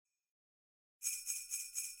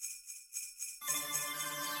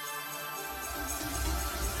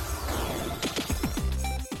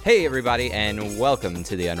Hey everybody, and welcome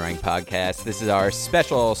to the Unranked Podcast. This is our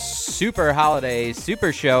special super holiday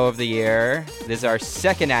super show of the year. This is our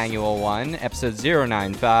second annual one, episode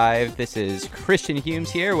 095. This is Christian Humes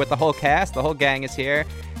here with the whole cast. The whole gang is here.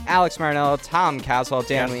 Alex Marinello, Tom Caswell,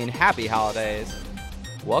 Dan Ween. Happy holidays.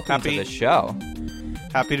 Welcome to the show.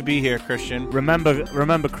 Happy to be here, Christian.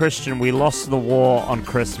 Remember, Christian, we lost the war on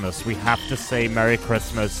Christmas. We have to say Merry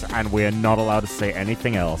Christmas, and we are not allowed to say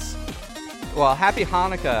anything else. Well, happy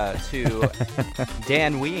Hanukkah to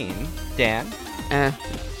Dan Ween. Dan?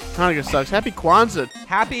 Hanukkah sucks. Happy Kwanzaa.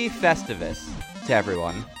 Happy Festivus to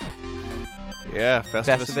everyone. Yeah,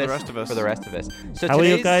 Festivus for the rest of us. For the rest of us. So how are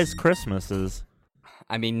you guys' Christmases?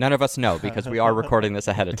 I mean, none of us know because we are recording this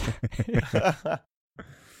ahead of time.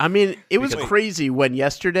 I mean, it was crazy when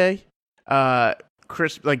yesterday, they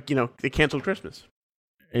canceled Christmas.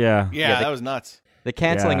 Yeah, that was nuts. The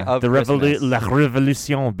canceling of the Christmas. La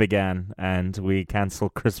Revolution began, and we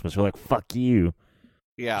canceled Christmas. We're like, fuck you.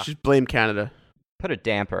 Yeah. Just blame Canada. Put a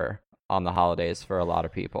damper on the holidays for a lot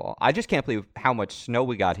of people. I just can't believe how much snow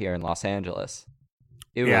we got here in Los Angeles.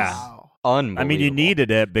 It was unbelievable. I mean, you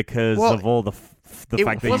needed it because of all the fact that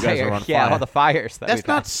you guys are on fire. Yeah, all the fires. That's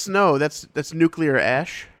not snow. That's nuclear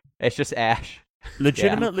ash. It's just ash.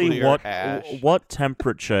 Legitimately, what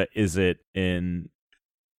temperature is it in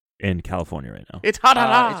California right now? It's hot.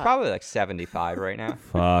 It's probably like 75 right now.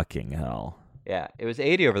 Fucking hell. Yeah, it was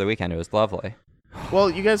 80 over the weekend. It was lovely.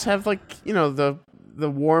 Well, you guys have the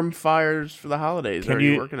warm fires for the holidays. Are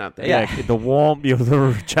you working out there? Yeah,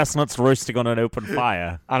 the chestnuts roasting on an open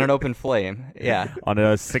fire. On an open flame, yeah. On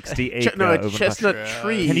a 60-acre a chestnut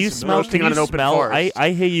tree. Can you smell? Roasting on an open forest.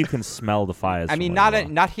 I hear you can smell the fires. I mean,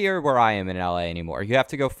 not here where I am in LA anymore. You have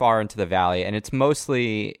to go far into the valley, and it's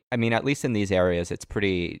mostly, I mean, at least in these areas, it's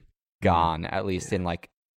pretty gone, at least in like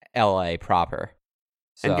LA proper.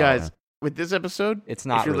 So, and guys, with this episode, it's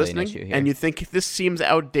not if you're really listening an issue here. and you think this seems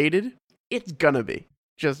outdated, it's gonna be.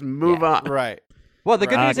 Just move on. Right. Well, the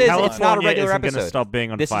good news is California it's not a regular isn't episode. Gonna stop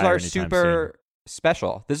being on this fire is our anytime super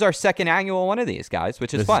special. This is our second annual one of these, guys,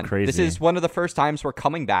 which is this fun. Is crazy. This is one of the first times we're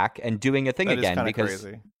coming back and doing a thing that again because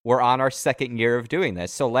crazy. We're on our second year of doing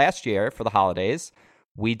this. So last year for the holidays,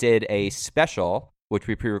 we did a special, which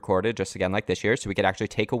we pre-recorded just again like this year, so we could actually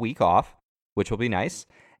take a week off, which will be nice.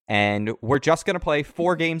 And we're just going to play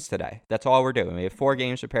 4 games today. That's all we're doing. We have 4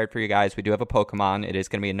 games prepared for you guys. We do have a Pokemon. It is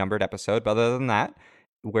going to be a numbered episode. But other than that,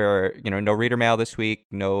 we're, no reader mail this week,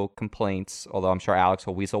 no complaints, although I'm sure Alex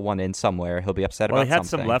will weasel one in somewhere. He'll be upset about something. Well, he had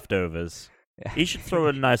some leftovers. Yeah. He should throw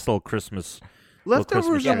a nice little Christmas.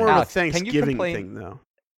 Leftovers are more of a Thanksgiving thing, though.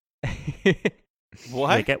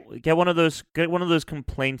 What? Yeah, get one of those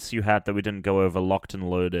complaints you had that we didn't go over, locked and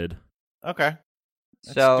loaded. Okay.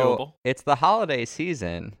 That's so doable. It's the holiday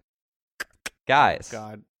season. Guys. Oh,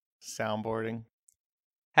 God. Soundboarding.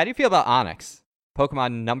 How do you feel about Onix?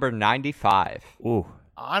 Pokemon number 95. Ooh.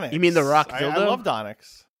 Onix. You mean the rock dildo? I loved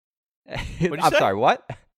Onix. I'm sorry, what?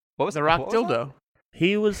 What was the rock dildo?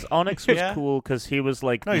 Onix was cool because he was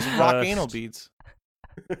like he's rock anal beads.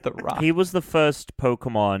 The rock. He was the first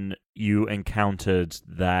Pokemon you encountered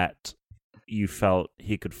that you felt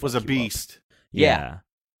he could fuck was a you beast. Up. Yeah.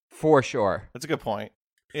 For sure. That's a good point.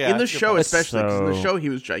 Yeah, in the show, especially, because in the So- show he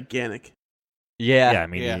was gigantic. Yeah. Yeah, I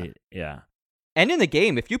mean, yeah. And in the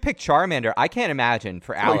game, if you pick Charmander, I can't imagine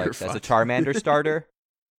for Alex as a Charmander starter.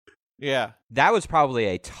 Yeah. That was probably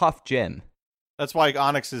a tough gym. That's why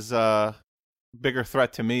Onix is a bigger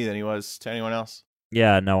threat to me than he was to anyone else.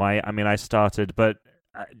 Yeah, no, I started, but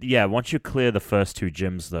once you clear the first 2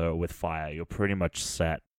 gyms, though, with fire, you're pretty much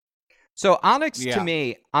set. So Onix to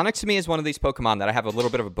me is one of these Pokemon that I have a little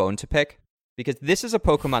bit of a bone to pick. Because this is a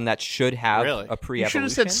Pokemon that should have a pre-evolution. You should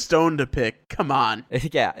have said stone to pick. Come on.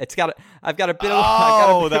 Yeah, I've got a bit of.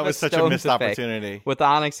 Oh, that was such a missed opportunity with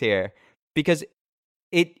Onix here, because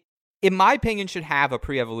it, in my opinion, should have a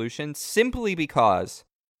pre-evolution simply because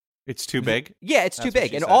it's too big. Yeah, it's too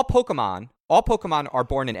big, and all Pokemon are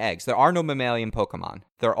born in eggs. There are no mammalian Pokemon.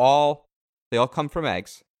 They all come from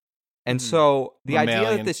eggs, and so the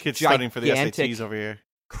idea that this kid's studying for the gigantic SATs over here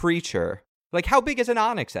creature, like how big is an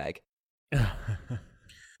Onix egg?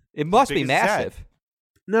 It must be massive.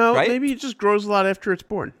 No, right? Maybe it just grows a lot after it's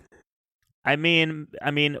born. I mean,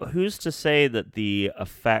 who's to say that the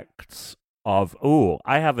effects of... Oh,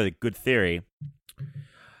 I have a good theory.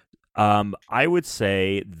 I would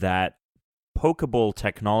say that Pokeball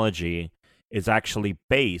technology is actually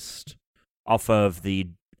based off of the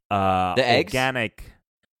organic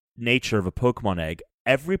nature of a Pokemon egg.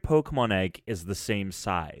 Every Pokemon egg is the same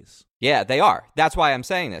size. Yeah, they are. That's why I'm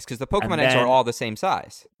saying this, because the Pokemon eggs are all the same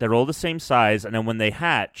size. They're all the same size, and then when they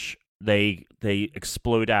hatch, they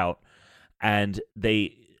explode out, and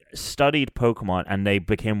studied Pokemon and they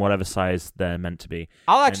became whatever size they're meant to be.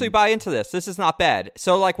 I'll actually buy into this. This is not bad.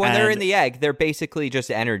 So, like, when they're in the egg, they're basically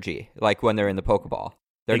just energy, like when they're in the Pokeball.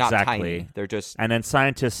 They're not tiny. They're just... And then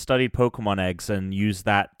scientists studied Pokemon eggs and used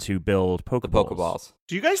that to build Pokeballs. The Pokeballs.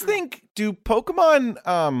 Do you guys think, do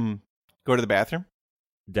Pokemon go to the bathroom?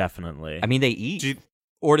 Definitely. I mean, they eat.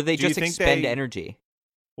 Or do they just expend energy?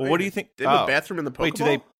 Well, what do you think? They have a bathroom in the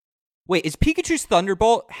Pokeball? Wait, is Pikachu's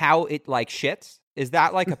Thunderbolt how it, like, shits? Is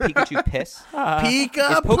that like a Pikachu piss?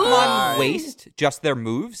 Pika Is Pokemon waste just their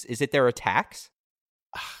moves? Is it their attacks?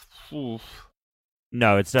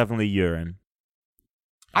 No, it's definitely urine.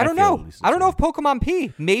 I don't know. I don't know if Pokemon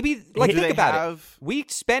pee. Maybe, like, think about it. We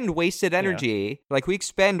expend wasted energy. Yeah. Like, we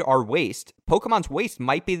expend our waste. Pokemon's waste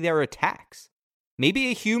might be their attacks. Maybe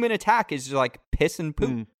a human attack is like piss and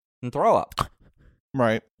poop and throw up.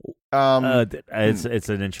 Right. It's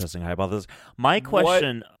an interesting hypothesis. My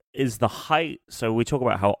question is the height. So we talk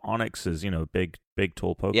about how Onix is, big,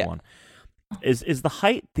 tall Pokemon. Yeah. Is the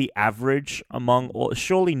height the average among all?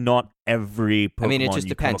 Surely not every Pokemon. I mean, it just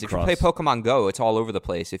depends. If you play Pokemon Go, it's all over the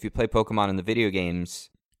place. If you play Pokemon in the video games,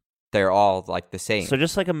 they're all like the same. So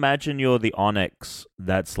just like imagine you're the Onix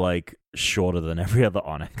that's like shorter than every other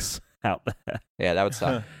Onix out there. Yeah, that would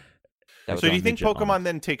suck. So do you think Pokemon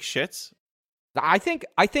then take shits? I think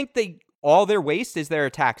they all their waste is their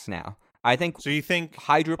attacks now. I think. So you think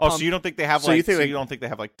Hydro Pump? Oh, so you don't think they have you don't think they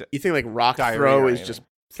have like? You think like Rock Throw is just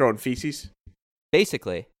throwing feces?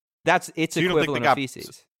 Basically, it's equivalent of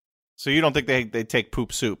feces. So you don't think they take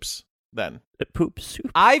poop soups then? Poop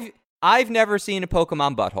soup. I've never seen a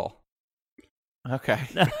Pokemon butthole. Okay.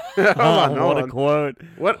 Hold on. What a quote.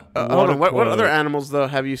 What other animals though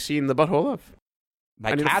have you seen the butthole of?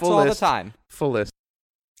 My cats all the time. Full list.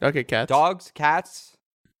 Okay, cats. Dogs, cats,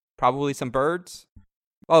 probably some birds.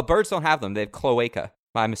 Oh, birds don't have them. They have cloaca.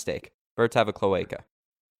 My mistake. Birds have a cloaca.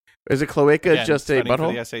 Is a cloaca just a butthole?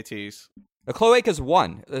 For the SATs. A cloaca is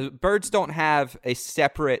one. Birds don't have a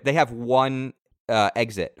separate. They have one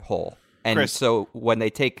exit hole, and Chris, so when they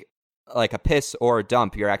take like a piss or a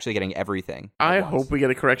dump, you're actually getting everything. I hope we get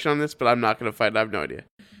a correction on this, but I'm not going to fight. I have no idea.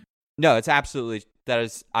 No, it's absolutely that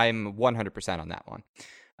is. I'm 100% on that one.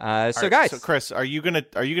 So right, guys, so Chris, are you gonna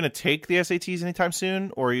take the SATs anytime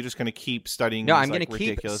soon, or are you just gonna keep studying? No, I'm gonna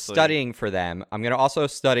keep studying for them. I'm gonna also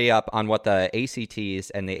study up on what the ACTs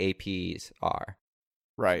and the APs are.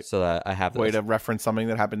 Right. So that I have way to reference something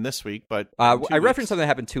that happened this week, but I referenced something that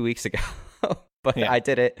happened 2 weeks ago, but I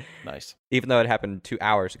did it. Nice. Even though it happened 2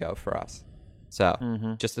 hours ago for us.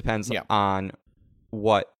 So just depends on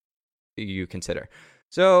what you consider.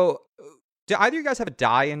 So, do either of you guys have a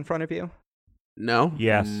die in front of you? No.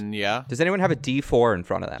 Yes. Yeah. Does anyone have a D4 in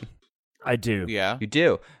front of them? I do. Yeah. You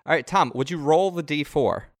do. All right, Tom, would you roll the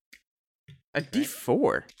D4? A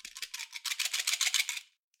D4?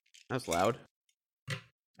 That's loud.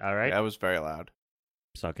 All right. That was very loud.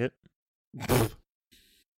 Suck it.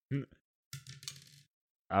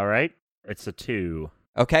 All right. It's a 2.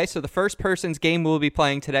 Okay, so the first person's game we'll be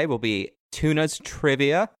playing today will be Tuna's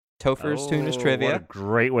Trivia. Topher's Tuna's Trivia. What a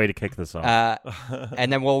great way to kick this off.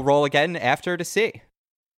 And then we'll roll again after to see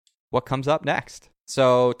what comes up next.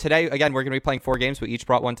 So today, again, we're going to be playing 4 games. We each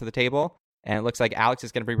brought one to the table, and it looks like Alex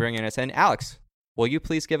is going to be bringing us in. Alex, will you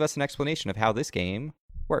please give us an explanation of how this game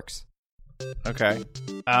works? Okay.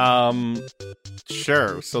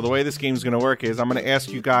 Sure. So the way this game's going to work is I'm going to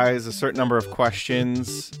ask you guys a certain number of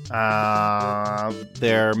questions.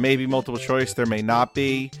 There may be multiple choice. There may not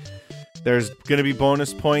be. There's going to be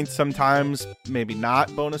bonus points sometimes, maybe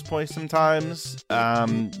not bonus points sometimes.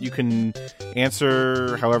 You can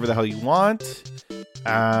answer however the hell you want.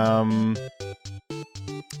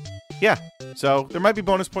 Yeah. So there might be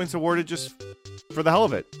bonus points awarded just for the hell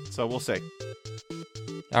of it. So we'll see.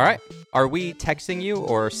 All right. Are we texting you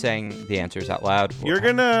or saying the answers out loud?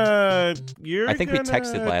 I think we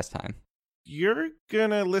texted last time. You're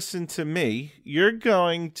going to listen to me. You're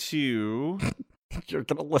going to... You're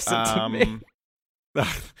going to listen to me.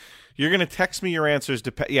 You're going to text me your answers.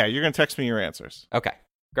 You're going to text me your answers. Okay,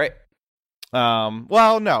 great.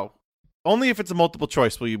 Well, no. Only if it's a multiple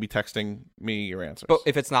choice will you be texting me your answers. But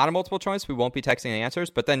if it's not a multiple choice, we won't be texting the answers.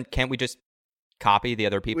 But then can't we just copy the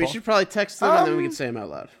other people? We should probably text them and then we can say them out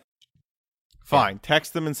loud. Fine.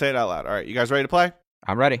 Text them and say it out loud. All right. You guys ready to play?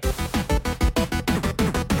 I'm ready.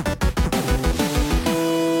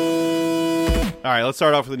 All right. Let's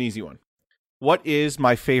start off with an easy one. What is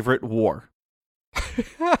my favorite war?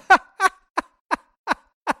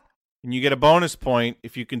 And you get a bonus point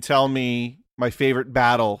if you can tell me my favorite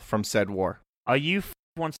battle from said war. Are you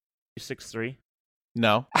 163?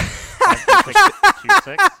 No.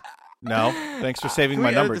 26? No. Thanks for saving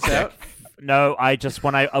my number. No,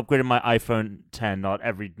 when I upgraded my iPhone 10, not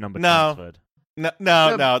every number transferred.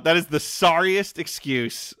 No. That is the sorriest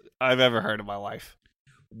excuse I've ever heard in my life.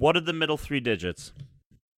 What are the middle 3 digits?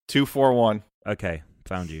 241. Okay,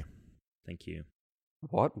 found you. Thank you.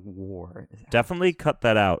 What war? Definitely cut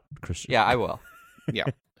that out, Christian. Yeah, I will. Yeah.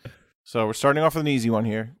 So we're starting off with an easy one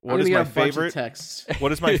here. What is my favorite?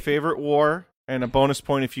 What is my favorite war? And a bonus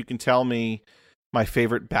point if you can tell me my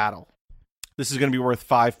favorite battle. This is going to be worth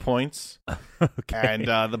 5 points. Okay. And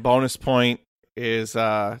the bonus point is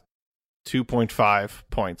 2.5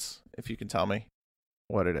 points if you can tell me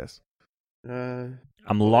what it is. I'm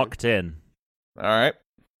locked in. All right.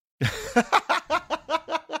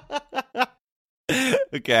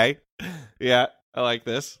 Okay. Yeah, I like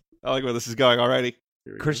this. I like where this is going already.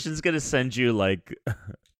 Christian's going to send you, like,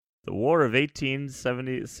 the War of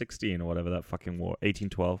 16 or whatever that fucking war.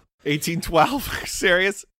 1812. 1812?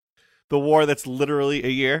 Serious? The war that's literally a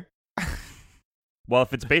year? Well,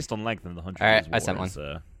 if it's based on length, then the 100 All right, Years' War I sent one. is,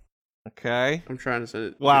 Okay. I'm trying to send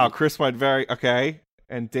it. Wow, Chris went very... Okay.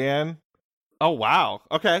 And Dan... Oh, wow.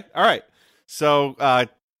 Okay. All right. So,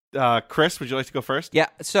 Chris, would you like to go first? Yeah,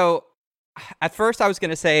 so at first I was going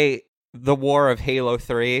to say the War of Halo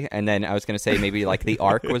 3, and then I was going to say maybe like the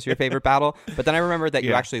Ark was your favorite battle, but then I remembered that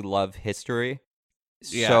you actually love history.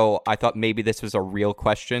 Yeah. So I thought maybe this was a real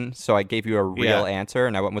question, so I gave you a real answer,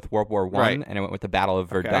 and I went with World War I, and I went with the Battle of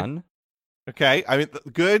Verdun. Okay. I mean,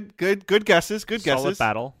 good guesses. Good guesses. Solid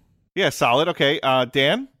battle. Yeah, solid. Okay.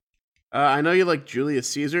 Dan? I know you like Julius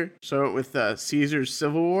Caesar, so I went with Caesar's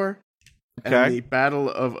Civil War Okay. and the Battle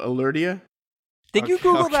of Alertia. Did you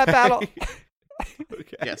Google that battle?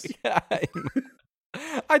 Okay. Yes. Yeah,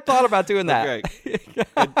 I thought about doing that. Okay.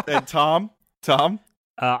 And Tom?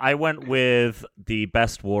 I went with the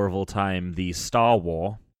best war of all time, the Star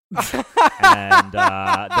War, and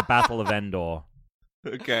the Battle of Endor.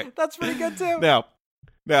 Okay. That's pretty good too. Now,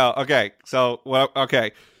 okay. So,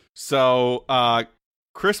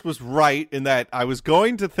 Chris was right in that I was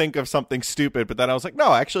going to think of something stupid, but then I was like,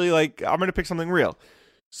 no, actually, like, I'm going to pick something real.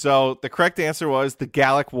 So the correct answer was the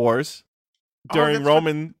Gallic Wars during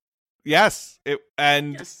Roman. Yes, it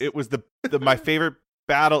was my favorite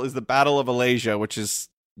battle is the Battle of Alasia, which is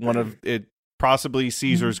one of it possibly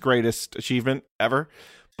Caesar's greatest achievement ever.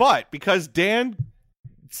 But because Dan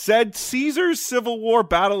said Caesar's Civil War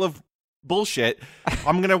Battle of bullshit,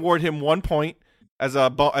 I'm going to award him 1 point as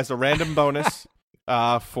a random bonus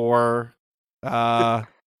for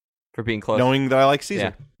being close, knowing that I like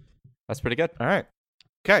Caesar. Yeah. That's pretty good. All right.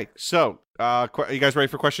 Okay, so are you guys ready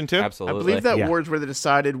for question 2? Absolutely. I believe that wars where they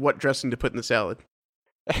decided what dressing to put in the salad.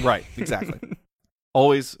 Right, exactly.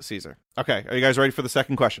 Always Caesar. Okay, are you guys ready for the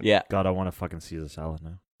second question? Yeah. God, I want a fucking Caesar salad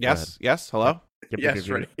now. Yes. Hello? Yes,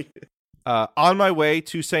 ready. On my way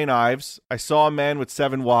to St. Ives, I saw a man with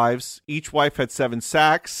 7 wives. Each wife had 7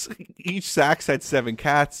 sacks. Each sacks had 7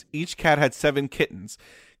 cats. Each cat had 7 kittens.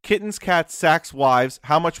 Kittens, cats, sacks, wives.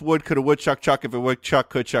 How much wood could a woodchuck chuck if a woodchuck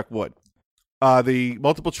could chuck wood? The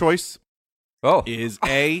multiple choice is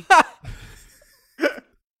A.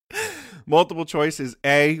 Multiple choice is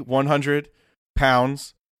A, 100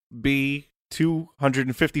 pounds, B,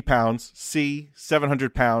 250 pounds, C,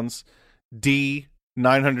 700 pounds, D,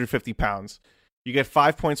 950 pounds. You get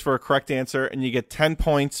 5 points for a correct answer, and you get 10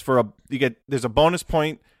 points for there's a bonus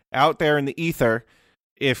point out there in the ether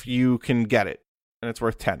if you can get it, and it's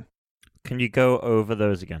worth 10. Can you go over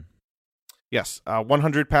those again? Yes,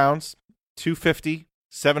 100 pounds, 250,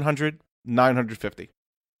 700, 950.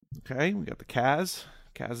 Okay, we got the Kaz.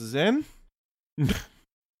 Kaz is in.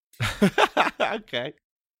 Okay.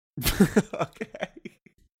 Okay.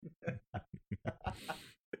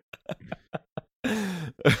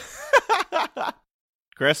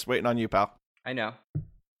 Chris, waiting on you, pal. I know.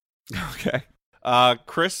 Okay.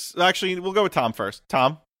 Chris, actually, we'll go with Tom first.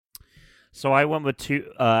 Tom? So I went with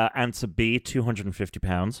answer B, 250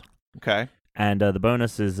 pounds. Okay. And the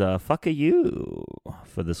bonus is fuck a you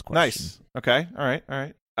for this question. Nice. Okay. All right.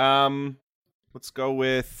 Let's go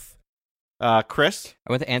with Chris.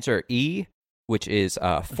 I went to answer E, which is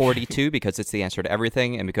 42 because it's the answer to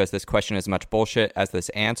everything, and because this question is much bullshit as this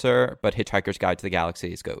answer, but Hitchhiker's Guide to the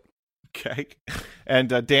Galaxy is GOAT. Okay. And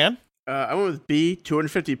Dan? I went with B,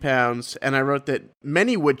 250 pounds, and I wrote that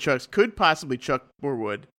many woodchucks could possibly chuck more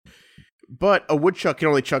wood, but a woodchuck can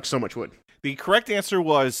only chuck so much wood. The correct answer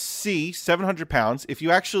was C, 700 pounds. If you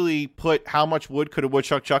actually put how much wood could a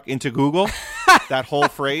woodchuck chuck into Google, that whole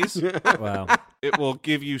phrase, Wow, it will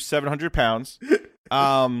give you 700 pounds.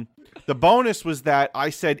 The bonus was that I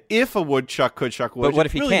said if a woodchuck could chuck wood. But what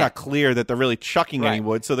if it's he really can't? not clear that they're really chucking any Right.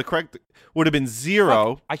 wood, so the correct would have been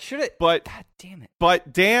 0. I should have. But God damn it.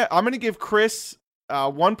 But Dan, I'm going to give Chris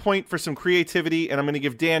 1 point for some creativity, and I'm going to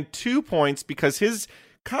give Dan 2 points because his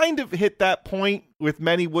kind of hit that point with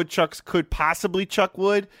many woodchucks could possibly chuck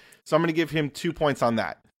wood. So I'm going to give him 2 points on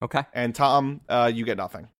that. Okay. And Tom, you get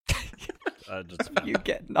nothing. You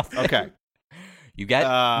get nothing. Okay. You get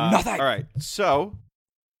nothing. All right. So,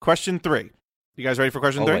 question 3. You guys ready for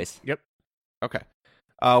question 3? Always. Yep. Okay.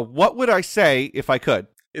 What would I say if I could?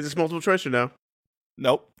 Is this multiple choice or no?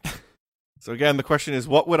 Nope. So again, the question is,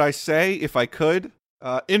 what would I say if I could?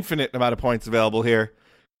 Infinite amount of points available here.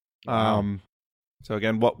 So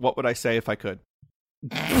again, what would I say if I could?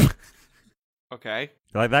 Okay.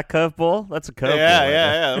 You like that curveball? That's a curveball.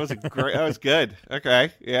 Yeah. That was great. That was good.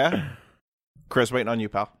 Okay. Yeah. Chris, waiting on you,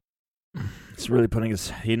 pal. He's really putting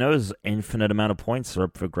his. He knows infinite amount of points are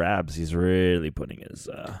up for grabs. He's really putting his.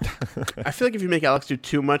 I feel like if you make Alex do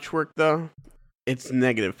too much work, though, it's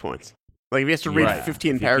negative points. Like if he has to read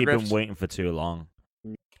 15 if paragraphs. You keep him waiting for too long.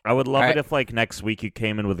 I would love it if, like, next week you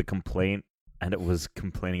came in with a complaint and it was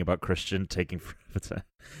complaining about Christian taking forever to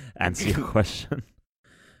answer your question.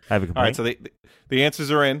 I have a complaint. All right, so the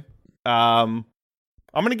answers are in. I'm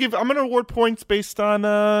gonna award points based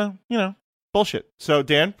on bullshit. So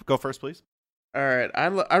Dan, go first, please. All right,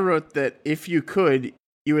 I wrote that if you could,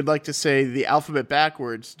 you would like to say the alphabet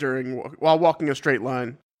backwards while walking a straight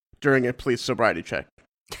line during a police sobriety check.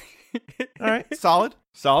 All right, solid.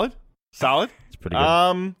 It's pretty good.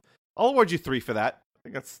 I'll award you 3 for that. I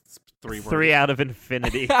think that's 3 words. 3 out of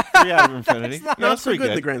infinity. 3 out of infinity. That's pretty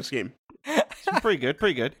good in the grand scheme. It's pretty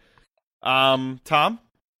good. Tom,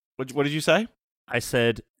 what did you say? I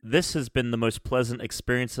said, "This has been the most pleasant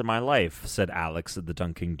experience of my life," said Alex at the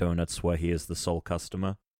Dunkin' Donuts, where he is the sole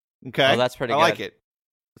customer. Okay. Oh, that's pretty good. I like it.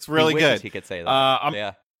 It's really good. He could say that.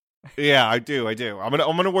 Yeah. Yeah, I do. I'm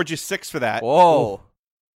gonna award you 6 for that. Whoa.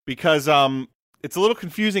 Because it's a little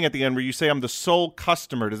confusing at the end where you say I'm the sole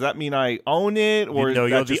customer. Does that mean I own it, or No, is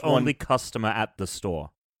you're that the just only customer at the store.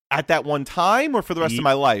 at that one time, or for the rest of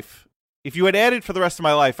my life? If you had added for the rest of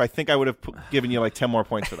my life, I think I would have given you like 10 more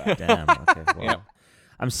points for that. Damn. Okay. Well, Yeah.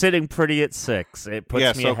 I'm sitting pretty at 6. It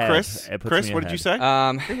puts me so ahead. Chris, what did you say?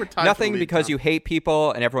 We're tied Nothing for the lead, because Tom. you hate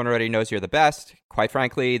people and everyone already knows you're the best. Quite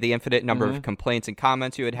frankly, the infinite number of complaints and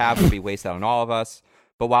comments you would have would be wasted on all of us.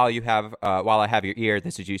 But while I have your ear,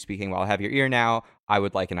 this is you speaking. While I have your ear now, I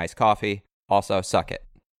would like a nice coffee. Also, suck it.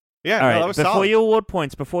 Yeah, All no, right. that was Before solid. you award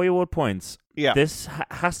points. Yeah. This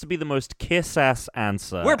has to be the most kiss-ass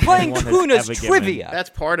answer. We're playing anyone has Tuna's ever trivia. given.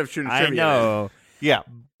 That's part of Tuna's I trivia. know. Yeah.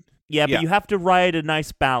 Yeah, Yeah. but you have to ride a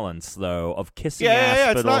nice balance though of kissing ass.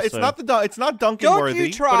 Yeah. But It's not Duncan Don't worthy.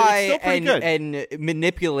 you try but it's still pretty good. and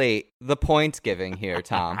manipulate the points giving here,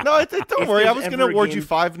 Tom. No, don't worry. I there's was going to ever a award you game-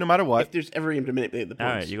 5 no matter what. If there's ever a game to manipulate the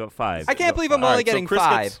All points. right, you got 5. I can't believe I'm All only right, so getting Chris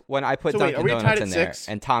 5 gets- when I put So wait, Dunkin' are we tied Donuts at in there, 6?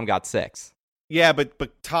 and Tom got 6. Yeah,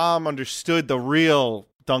 but Tom understood the real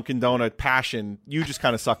Dunkin' Donut passion. You just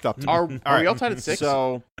kind of sucked up to me. Are we all tied at 6?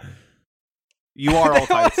 So you are all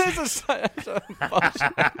tied. This is such a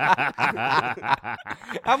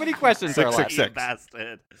How many questions are left? 6.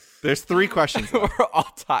 Bastard. There's 3 questions. We're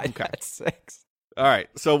all tied at 6. All right.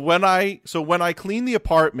 So when I clean the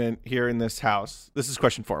apartment here in this house, this is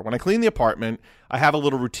question 4. When I clean the apartment, I have a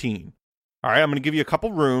little routine. All right. I'm going to give you a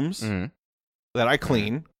couple rooms that I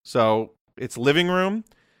clean. So it's living room.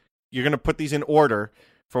 You're going to put these in order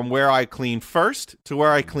from where I clean first to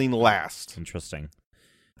where I clean last. Interesting.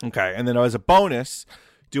 Okay. And then as a bonus,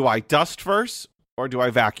 do I dust first or do I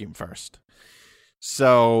vacuum first?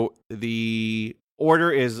 So the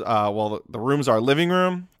order is, the rooms are living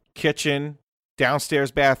room, kitchen,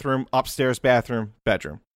 downstairs bathroom, upstairs bathroom,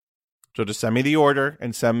 bedroom. So just send me the order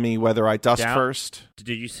and send me whether I dust first. Did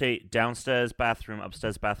you say downstairs bathroom,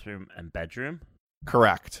 upstairs bathroom, and bedroom?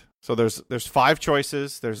 Correct. So there's 5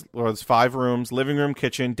 choices. There's 5 rooms: living room,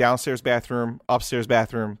 kitchen, downstairs bathroom, upstairs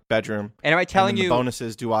bathroom, bedroom. And am I telling the you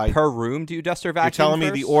bonuses? Do I per room do you dust or vacuum? You're telling me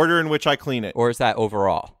first? the order in which I clean it, Or is that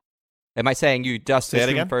overall? Am I saying you dust Say this it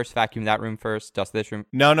room again? first, vacuum that room first, dust this room?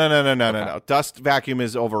 No. Dust, vacuum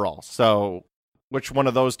is overall. So which one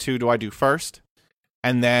of those 2 do I do first?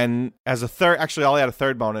 And then as a third, actually, I'll add a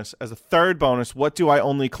third bonus. As a third bonus, what do I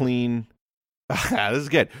only clean? This is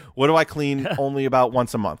good. What do I clean only about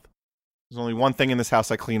once a month? There's only one thing in this house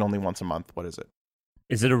I clean only once a month. What is it?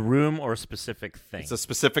 Is it a room or a specific thing? It's a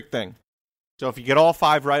specific thing. So if you get all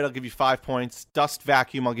 5 right, I'll give you 5 points. Dust,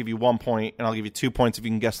 vacuum, I'll give you 1 point, and I'll give you 2 points if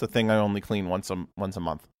you can guess the thing I only clean once a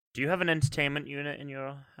month. Do you have an entertainment unit in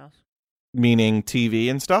your house? Meaning TV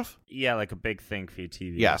and stuff? Yeah, like a big thing for your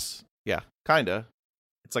TV. Yes. Yeah, kinda.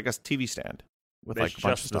 It's like a TV stand with But like it's a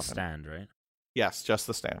bunch of just the stuff in it. stand, right? Yes, just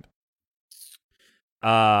the stand.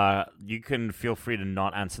 You can feel free to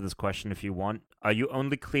not answer this question if you want. Are you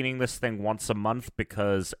only cleaning this thing once a month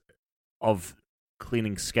because of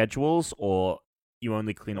cleaning schedules, or you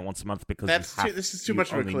only clean it once a month because this is too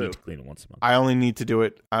much of a clue. Need to clean it once a month? I only need to do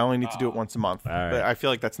it. Once a month. All right. But I feel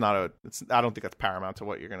like that's not I don't think that's paramount to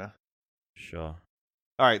what you're gonna. Sure.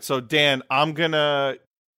 All right, so Dan, I'm gonna.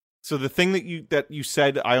 So the thing that you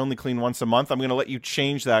said I only clean once a month, I'm gonna let you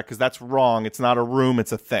change that because that's wrong. It's not a room;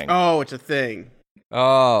 it's a thing. Oh, it's a thing.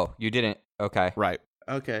 Oh, you didn't. Okay. Right.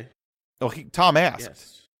 Okay. Oh, Tom asked.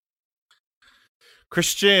 Yes.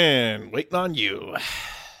 Christian, waiting on you.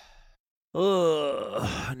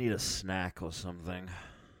 I need a snack or something.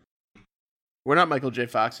 We're not Michael J.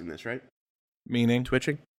 Fox in this, right? Meaning?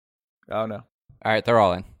 Twitching? Oh, no. All right, they're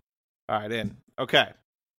all in. All right, in. Okay.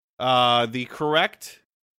 The correct...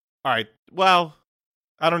 All right, well,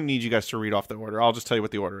 I don't need you guys to read off the order. I'll just tell you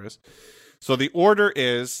what the order is. So the order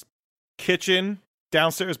is kitchen,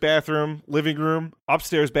 downstairs bathroom, living room,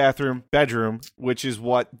 upstairs bathroom, bedroom, which is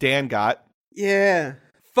what Dan got. Yeah.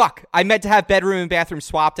 Fuck, I meant to have bedroom and bathroom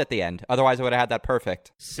swapped at the end. Otherwise, I would have had that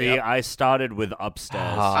perfect. See, Yep. I started with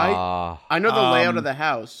upstairs. I know the layout of the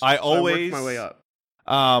house. I worked always my way up.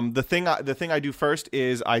 The thing I do first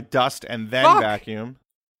is I dust and then Fuck. vacuum.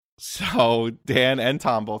 So Dan and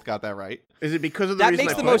Tom both got that right. Is it because of the That reason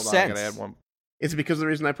makes I the put? most Hold on, I gotta sense. add one. Is it because of the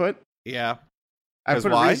reason I put? Yeah. I 'Cause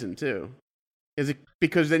put why? a reason too. Is it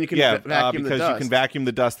because then you can Yeah, vacuum the because dust? you can vacuum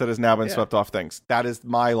the dust that has now been Yeah. swept off things. That is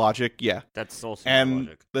my logic. Yeah. That's also my And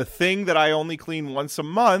logic. the thing that I only clean once a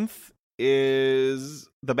month is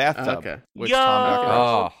the bathtub, Okay. which Yo! Tom got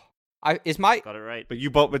correct. But Got it right. But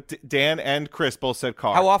Dan and Chris both said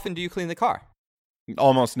car. how often do you clean the car?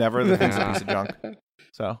 Almost never. The thing's a piece of junk.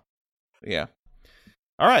 So, yeah.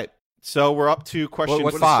 All right. So we're up to question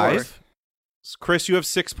What's the 5. Chris, you have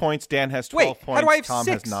 6 points. Dan has 12 Wait, points. how do I have Tom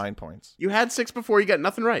 6? has 9 points. You had 6 before. You got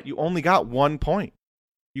nothing right. You only got 1 point.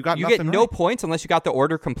 You got You nothing get no right. points unless you got the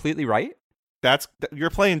order completely right?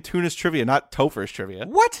 You're playing Tuna's trivia, not Topher's trivia.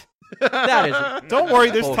 What? That is... Don't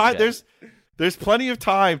worry. There's time. Bullshit. There's plenty of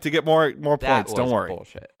time to get more That points. Don't was worry.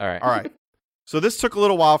 bullshit. All right. All right. So this took a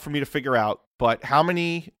little while for me to figure out, but how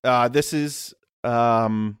many? This is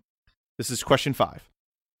question 5.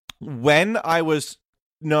 When I was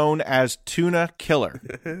known as Tuna Killer,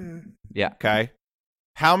 Yeah. okay,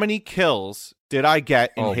 how many kills did I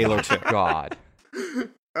get in Halo 2? God.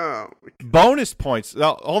 Oh. Bonus points.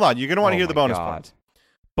 Oh, hold on. You're gonna want to hear the bonus God. points.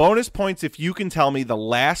 Bonus points if you can tell me the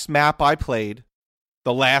last map I played,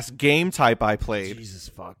 the last game type I played, Jesus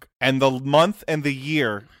fuck. and the month and the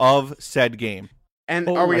year of said game. And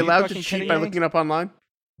Oh, are we are you allowed to fucking cheat kidding by me? looking it up online?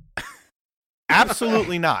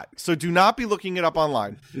 Absolutely not. So do not be looking it up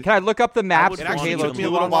online. Can I look up the maps It for actually Halo took 2 me a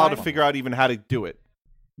little while to online? figure out even how to do it.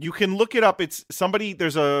 You can look it up. It's somebody.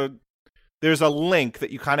 There's a link that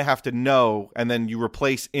you kind of have to know, and then you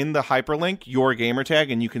replace in the hyperlink your gamer tag,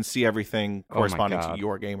 and you can see everything Oh my corresponding to God.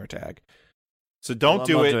 your gamer tag. So don't I'm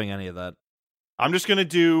do not it. doing any of that. I'm just gonna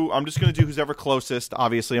do who's ever closest.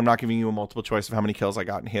 Obviously, I'm not giving you a multiple choice of how many kills I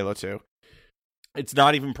got in Halo 2. It's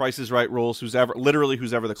not even Price is Right rules. Who's ever the So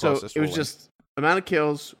closest. it was will win. just amount of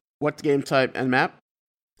kills, what game type, and map,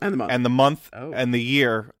 and the month. and the month Oh. and the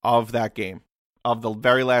year of that game, of the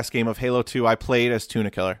very last game of Halo 2 I played as Tuna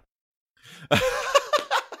Killer.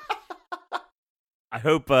 I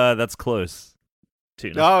hope that's close.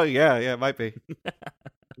 Tuna. Oh, yeah, it might be.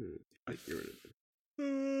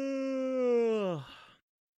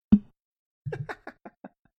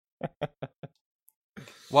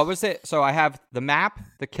 What was it? So I have the map,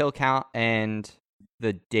 the kill count, and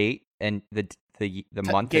the date, and the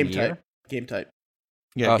month game and year. type. Game type.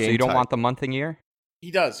 Yeah, Oh, so game you don't type. want the month and year? He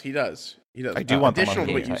does. I do want the additional month to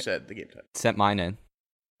and what game you type. said. The game type. Sent mine in.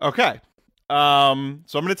 Okay. So I'm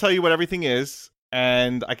going to tell you what everything is,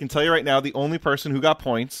 and I can tell you right now the only person who got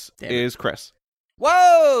points Damn it. is Chris.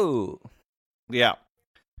 Whoa! Yeah.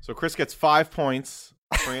 So Chris gets 5 points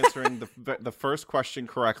for answering the first question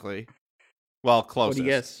correctly. Well, What closest. do you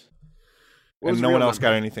guess? What And was no the one real else got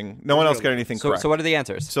number? anything. No one else got anything So correct. what are the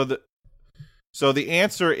answers? So the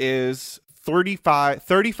answer is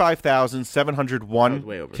 35,701 That was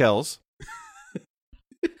way over. kills.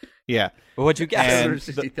 Yeah. What'd you guess? And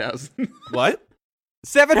 160,000. What?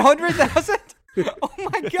 700,000? Oh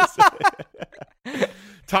my God!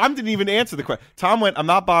 Tom didn't even answer the question. Tom went, I'm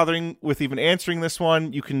not bothering with even answering this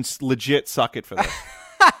one. You can legit suck it for this.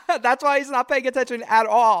 That's why he's not paying attention at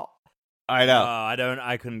all. I know.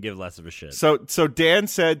 I couldn't give less of a shit. So Dan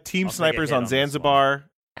said Team I'll take a Snipers hit on on this Zanzibar,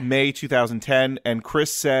 May 2010, and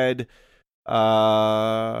Chris said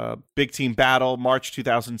Big Team Battle, March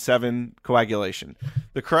 2007, Coagulation.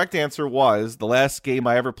 The correct answer was the last game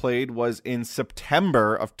I ever played was in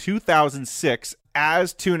September of 2006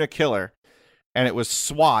 as Tuna Killer, and it was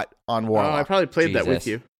SWAT on Warlock. Oh, I probably played that with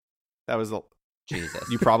you. That was the Jesus.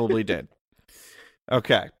 You probably did.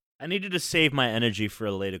 Okay. I needed to save my energy for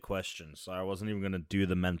a later question, so I wasn't even going to do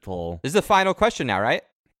the mental. This is the final question now, right?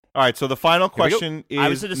 All right, so the final question is I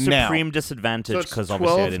was at a supreme disadvantage because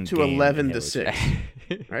obviously I didn't 12 to game 11 Halo to 6,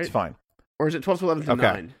 It's right? fine. Or is it 12 to 11 to Okay.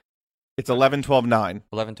 9? It's 11, 12, 9.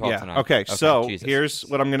 11, 12 Yeah. to 9. Okay, so Jesus. here's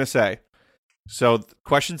what I'm going to say. So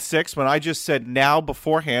question 6, when I just said now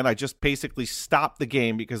beforehand, I just basically stopped the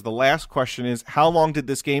game because the last question is how long did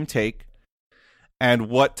this game take and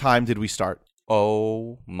what time did we start?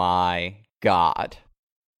 Oh my God.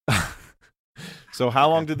 So how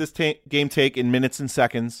long did this game take in minutes and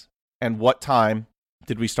seconds and what time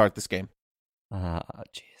did we start this game?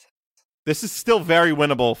 Jesus. This is still very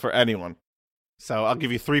winnable for anyone. So I'll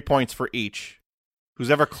give you 3 points for each.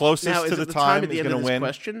 Who's ever closest Now, to is the it the time time at the is end going of to this win.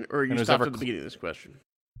 question, or you who's stopped ever at the beginning of this question?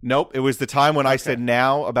 Nope, it was the time when I said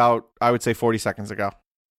now about, I would say 40 seconds ago.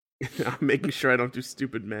 I'm making sure I don't do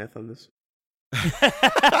stupid math on this.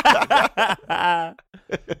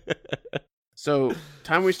 So,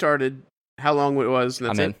 time we started, how long it was, and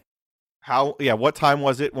that's I'm in. it? What time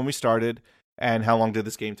was it when we started and how long did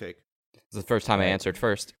this game take? This is the first time I answered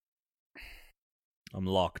first. I'm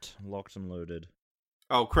locked and loaded.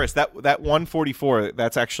 Oh, Chris, that 144,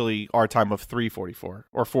 that's actually our time of 344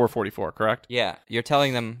 or 444, correct? Yeah, you're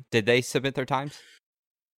telling them, did they submit their times?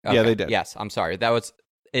 Yeah, they did. Yes, I'm sorry.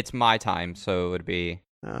 It's my time, so it would be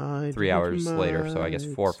 3 hours later, so I guess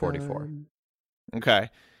 4:44. Okay.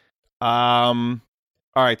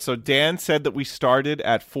 All right, so Dan said that we started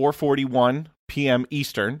at 4:41 p.m.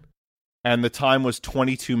 Eastern, and the time was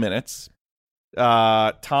 22 minutes.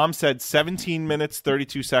 Tom said 17 minutes,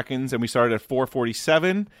 32 seconds, and we started at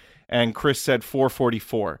 4:47, and Chris said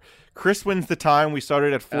 4:44. Chris wins the time. We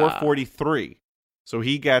started at 4:43, so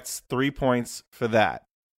he gets 3 points for that.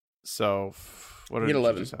 So what did You get you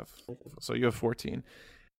 11. just have? So you have 14.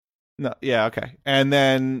 No, yeah, okay. And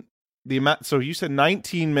then the amount, so you said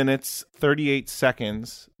 19 minutes, 38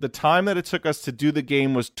 seconds. The time that it took us to do the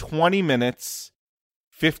game was 20 minutes,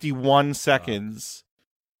 51 seconds.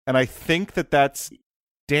 And I think that's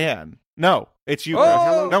Dan. No, it's you.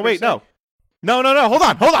 Oh! No, wait, no. No. Hold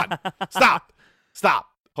on. Stop.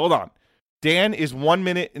 Hold on. Dan is 1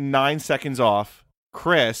 minute and 9 seconds off.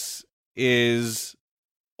 Chris is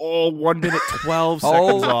 1 minute 12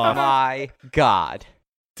 seconds off. Oh my God.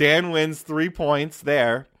 Dan wins 3 points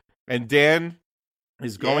there. And Dan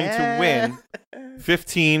is going to win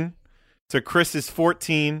 15 to Chris's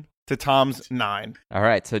 14 to Tom's 9. All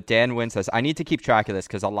right, so Dan wins this. I need to keep track of this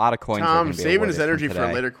because a lot of coins are Tom going to be saving his awarded energy from for a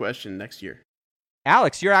today. later question next year.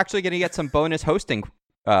 Alex, you're actually going to get some bonus hosting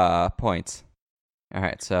points. All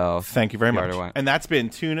right, so Thank you very much. Went. And that's been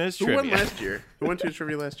Tuna's Who Trivia. won last year? Who won Tuna's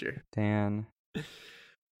Trivia last year? Dan. I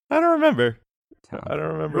don't remember. Tom. I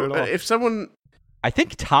don't remember at all. If someone... I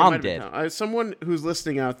think it Tom might have been did. Tom. Someone who's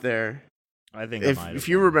listening out there, I think if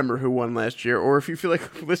you remember who won last year, or if you feel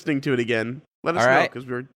like listening to it again, let us All know, right. because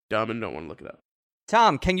we're dumb and don't want to look it up.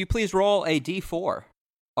 Tom, can you please roll a D4?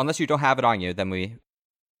 Unless you don't have it on you, then we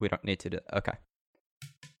don't need to do it. Okay.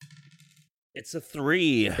 It's a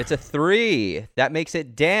 3. It's a 3. That makes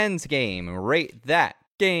it Dan's game. Rate that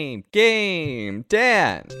game.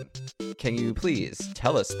 Dan, can you please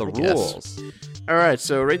tell us the rules? All right,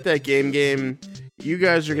 so rate that game. You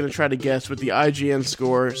guys are going to try to guess what the IGN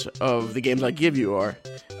scores of the games I give you are.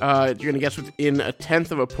 You're going to guess within a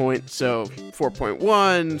tenth of a point, so 4.1,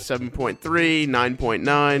 7.3,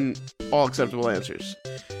 9.9, all acceptable answers.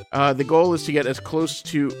 The goal is to get as close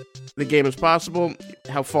to the game as possible.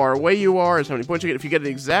 How far away you are is how many points you get. If you get it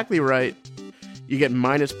exactly right, you get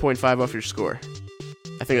minus 0.5 off your score.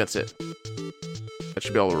 I think that's it. That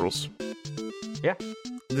should be all the rules. Yeah.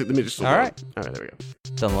 Let me just... All right. All right, there we go.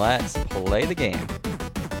 Then let's play the game.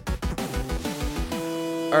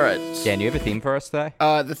 All right. Dan, you have a theme for us today?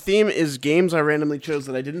 The theme is games I randomly chose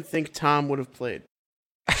that I didn't think Tom would have played.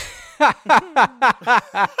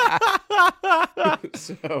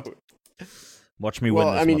 So, Watch me win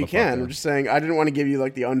well, this, I mean, you can. motherfucker. I'm just saying I didn't want to give you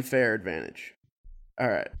like the unfair advantage. All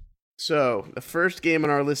right. So the first game on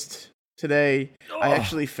our list today, I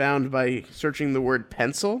actually found by searching the word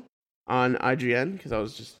pencil on IGN because I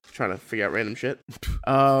was just trying to figure out random shit.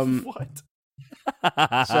 What?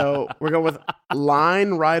 So we're going with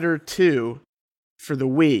Line Rider 2 for the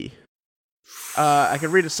Wii. I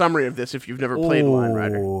can read a summary of this if you've never played Line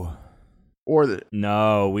Rider. Or the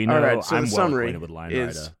No, we know. All right, so I'm the well summary acquainted with Line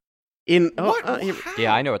is Rider.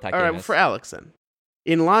 Yeah, I know what that game is. All right, for Alex then.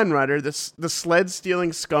 In Line Rider, the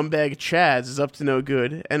sled-stealing scumbag Chaz is up to no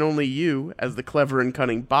good, and only you, as the clever and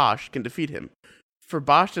cunning Bosch, can defeat him. For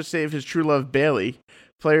Bosch to save his true love Bailey,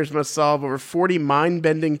 players must solve over 40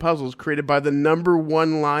 mind-bending puzzles created by the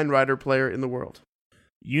 #1 Line Rider player in the world.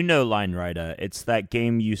 You know Line Rider. It's that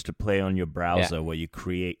game you used to play on your browser where you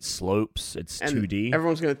create slopes. It's and 2D.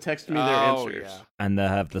 Everyone's going to text me their answers. Yeah. And they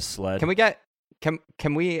have the sled.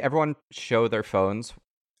 Can we everyone show their phones,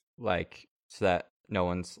 like, so that no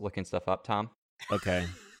one's looking stuff up, Tom? Okay.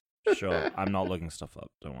 Sure. I'm not looking stuff up.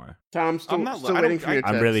 Don't worry. Tom, still waiting for your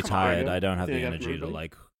text. I'm really Come on, tired. right? I don't have the Think I got energy to,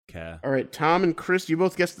 everybody? care. All right, Tom and Chris, you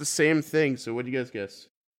both guessed the same thing, so what do you guys guess?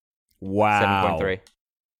 Wow. 7.3.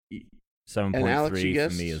 7.3 And Alex, you for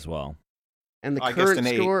guessed? me as well. And the I guessed current an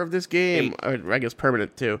 8. score of this game, or I guess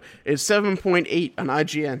permanent too, is 7.8 on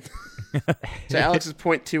IGN. So Alex is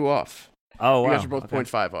 0.2 off. Oh, wow. You guys are both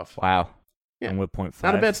 0.5 off. Wow. Yeah. And we're 0.5.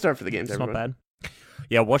 Not a bad start for the games, It's not everyone. bad.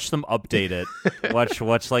 Yeah, watch them update it.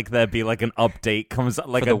 watch like there be like an update comes out,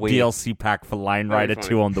 like For a the Wii. DLC pack for Line Very Rider funny.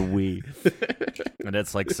 2 on the Wii. And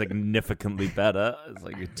it's like significantly better. It's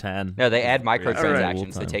like you're 10. No, they add All microtransactions.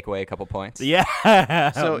 right. They take away a couple points. Yeah.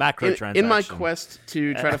 So Macrotransaction. in my quest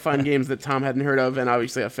to try to find games that Tom hadn't heard of, and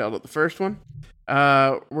obviously I failed at the first one,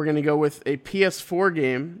 we're going to go with a PS4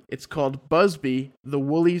 game. It's called Busby, The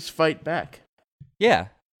Woolies Fight Back. Yeah.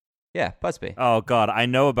 Yeah, Busby. Oh god, I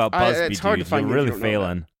know about Busby, it's hard to dude. find You're games really you don't know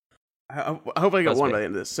failing. I hope I got one Busby. by the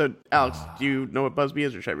end of this. So, Alex, do you know what Busby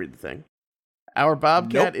is, or should I read the thing? Our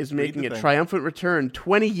Bobcat Nope. is Read making the a thing. triumphant return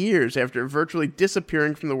 20 years after virtually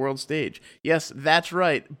disappearing from the world stage. Yes, that's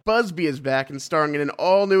right. Busby is back and starring in an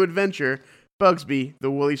all-new adventure, Bugsby, the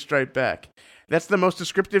Woolly Striped Back. That's the most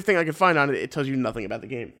descriptive thing I could find on it. It tells you nothing about the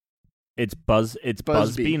game. It's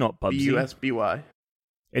Busby, not Bubsy. B-U-S-B-Y.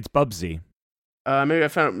 It's Bubsy. Maybe I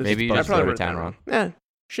found it. Maybe you I just probably wrote wrote it down wrong. Yeah,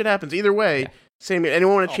 shit happens. Either way, Yeah. same.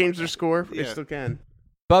 Anyone want to Oh change my their God. score? They Yeah. still can.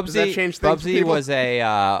 Does that Bubsy, change things for Bubsy people? was a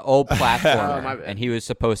old Oh, my platformer, bad. and he was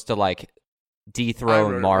supposed to like I wrote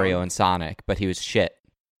dethrone it Mario wrong. and Sonic, but he was shit.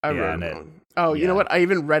 I Yeah, wrote and it it- wrong. Oh, you yeah. know what? I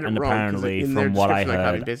even read it And wrong. 'cause apparently, in their from what I description, heard-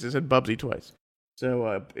 copied and pasted, it said Bubsy twice.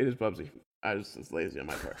 So it is Bubsy. I was just lazy on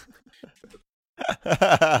my part.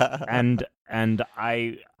 and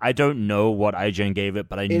I don't know what IGN gave it,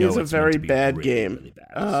 but I It know is a it's very meant to be bad really, game. really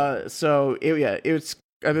bad. So it's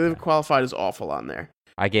I believe qualified as awful on there.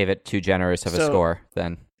 I gave it too generous of a So- score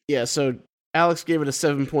then. Yeah, so Alex gave it a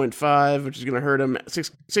 7.5, which is going to hurt him.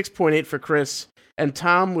 6.8 for Chris. And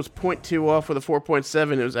Tom was 0.2 off with a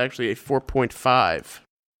 4.7. It was actually a 4.5.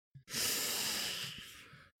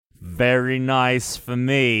 Very nice for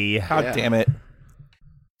me. God Yeah. damn it.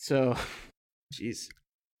 So, jeez.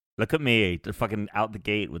 Look at me, fucking out the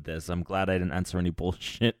gate with this. I'm glad I didn't answer any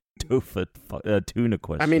bullshit tuna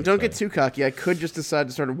questions. I mean, don't get too cocky. I could just decide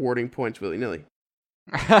to start awarding points willy-nilly.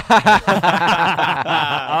 Oh,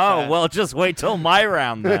 well, just wait till my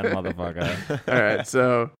round then, motherfucker. All right,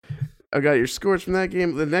 so I got your scores from that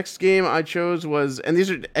game. The next game I chose was, and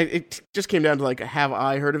these are, it just came down to like, have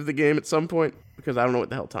I heard of the game at some point? Because I don't know what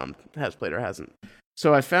the hell Tom has played or hasn't.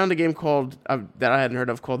 So I found a game called, that I hadn't heard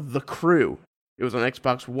of, called The Crew. It was on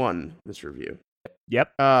Xbox One, this review.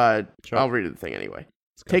 Yep. Sure. I'll read the thing anyway.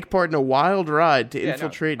 Take part in a wild ride to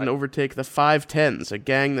infiltrate and overtake the 510s, a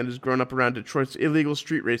gang that has grown up around Detroit's illegal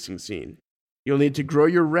street racing scene. You'll need to grow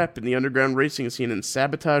your rep in the underground racing scene and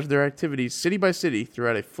sabotage their activities city by city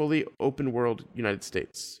throughout a fully open world United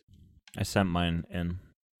States. I sent mine in.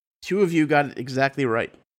 2 of you got it exactly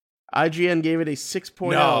right. IGN gave it a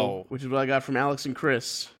 6.0, No. which is what I got from Alex and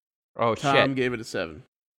Chris. Oh Tom shit! gave it a 7.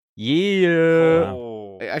 Yeah.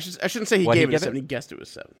 Oh. I shouldn't say he What'd he gave it a give 7. He guessed it was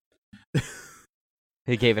 7.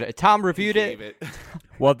 He gave it. Tom reviewed Gave it.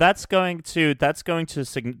 Well, that's going to that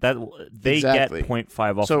they Exactly. get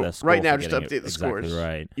 0.5 off So of their score. right now, for just getting update it the exactly scores.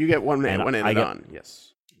 Right. You get one And in I and get- on.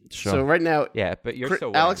 Yes. Sure. So right now, Yeah, but you're still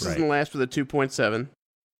winning. Alex is Right. in last with a 2.7.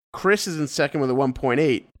 Chris is in second with a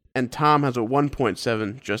 1.8, and Tom has a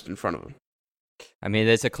 1.7 just in front of him. I mean,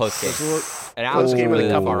 it's a close game. And Close Alex game with a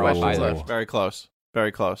really couple far off questions either. left. Very close.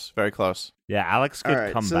 Very close. Very close. Yeah, Alex could All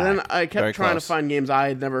right, come so back. then I kept Very trying close. to find games I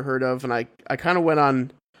had never heard of, and I kind of went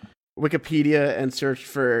on Wikipedia and searched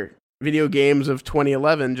for video games of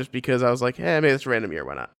 2011 just because I was like, hey, maybe it's a random year,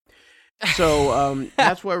 why not? So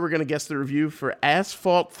that's why we're going to guess the review for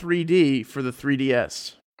Asphalt 3D for the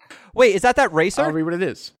 3DS. Wait, is that racer? I'll read what it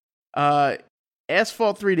is.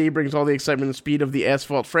 Asphalt 3D brings all the excitement and speed of the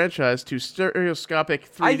Asphalt franchise to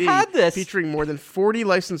stereoscopic 3D, I've had this. featuring more than 40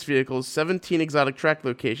 licensed vehicles, 17 exotic track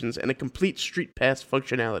locations, and a complete street pass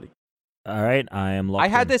functionality. All right, I am locked I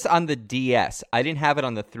had in. this on the DS. I didn't have it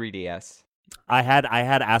on the 3DS. I had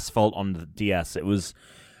Asphalt on the DS. It was,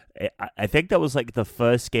 I think that was like the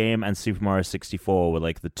first game, and Super Mario 64 were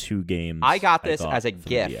like the two games. I got this as a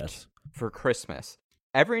gift for Christmas.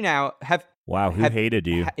 Wow, who hated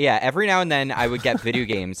you? Yeah, every now and then I would get video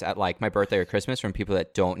games at like my birthday or Christmas from people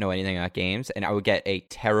that don't know anything about games, and I would get a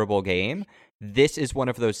terrible game. This is one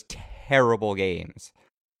of those terrible games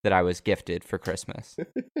that I was gifted for Christmas,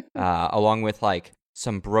 along with like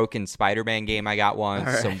some broken Spider-Man game. I got once,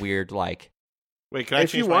 right. some weird like. Wait, can I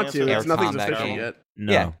change my answer? It's nothing's official yet.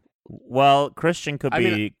 No. Yeah. Well, Christian could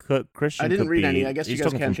be. Christian. I didn't read any. I guess you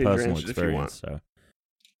guys can change your answers if you want. So.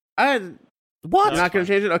 What? Not going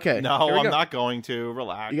to change it? Okay. No, I'm not going to.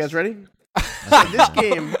 Relax. You guys ready? This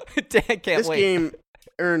game. Dan can't wait. Game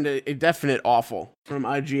earned a definite awful from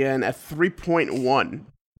IGN at 3.1.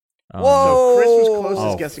 Whoa! So Chris was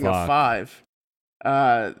closest, guessing a 5.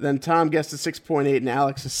 Then Tom guessed a 6.8, and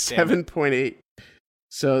Alex a 7.8.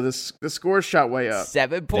 So the score shot way up.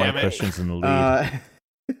 7.8. Christian's in the lead.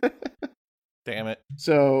 Damn it.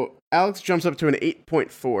 So Alex jumps up to an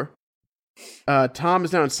 8.4. Tom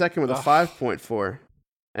is now in second with a 5.4.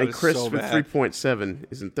 And Chris so with bad. 3.7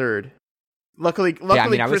 is in third. Luckily,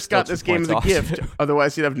 I Chris got this game as a gift.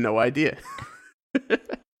 Otherwise, he'd have no idea.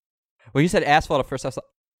 Well, you said Asphalt at first. I was like,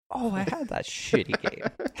 oh, I had that shitty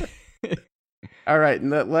game. All right,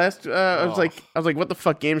 and that last, I was like, what the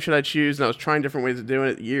fuck game should I choose? And I was trying different ways of doing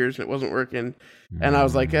it years, and it wasn't working. And I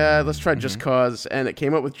was like, let's try Just Cause, and it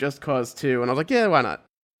came up with Just Cause 2, and I was like, yeah, why not?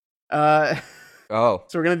 Oh,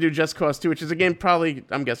 so we're gonna do Just Cause 2, which is a game probably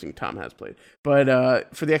I'm guessing Tom has played, but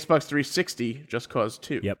for the Xbox 360, Just Cause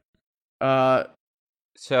 2. Yep.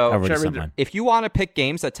 So if you want to pick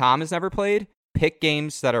games that Tom has never played, pick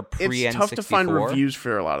games that are pre-N64. It's tough to find reviews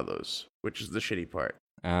for a lot of those, which is the shitty part.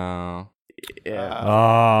 Oh. Yeah.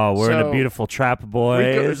 Oh, we're in a beautiful trap,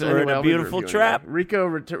 boys. We're in a beautiful trap. Rico,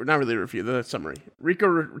 not really a review, the summary. Rico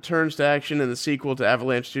returns to action in the sequel to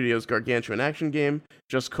Avalanche Studios' gargantuan action game.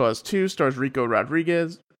 Just Cause 2 stars Rico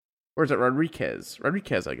Rodriguez. Or is it Rodriguez?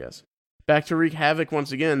 Rodriguez, I guess. Back to wreak havoc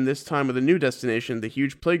once again, this time with a new destination, the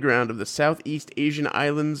huge playground of the Southeast Asian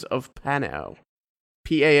islands of Panau.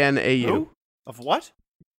 Panau. Who? Of what?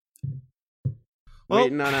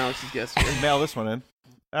 Waiting on Alex's guess here. Mail this one in.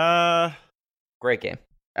 Great game.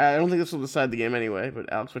 I don't think this will decide the game anyway,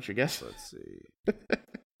 but Alex, what's your guess? Let's see.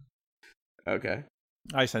 Okay.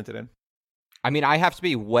 I sent it in. I mean, I have to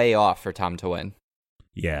be way off for Tom to win.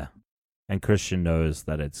 Yeah. And Christian knows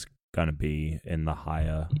that it's going to be in the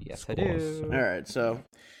higher Yes, scores, I do. so. All right, so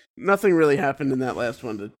nothing really happened in that last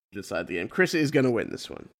one to decide the game. Chris is going to win this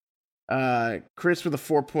one. Chris with a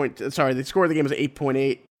 4. Sorry, the score of the game is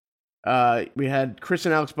 8.8. We had Chris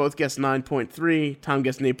and Alex both guessed 9.3. Tom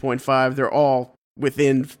guessed an 8.5. They're all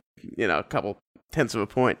within, a couple tenths of a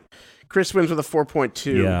point. Chris wins with a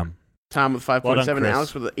 4.2. Yeah. Tom with 5.7. And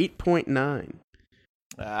Alex with an 8.9.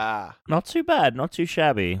 Not too bad. Not too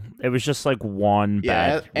shabby. It was just like one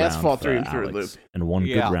bad round Asphalt for through and through Alex, loop. and one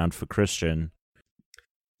good round for Christian.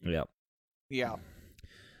 Yep. Yeah.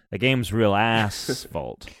 The game's real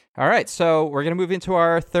asphalt. All right, so we're going to move into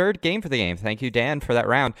our third game for the game. Thank you, Dan, for that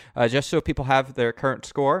round. Just so people have their current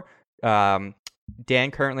score, Dan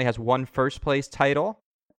currently has 1 first-place title.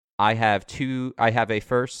 I have a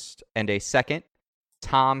first and a second.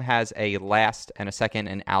 Tom has a last and a second,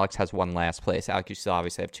 and Alex has 1 last place. Alex, you still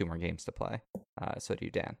obviously have 2 more games to play. So do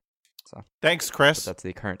you, Dan. So thanks, Chris. that's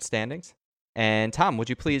the current standings. And Tom, would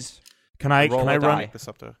you please Can I run? Make this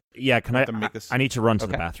up to, Yeah, can I? make this. I need to run to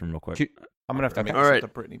the bathroom real quick. I'm gonna have to make All this right. up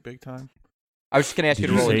to Brittany big time. I was just going to ask you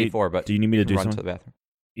to roll a d4, but do you need me to do run to something? the bathroom.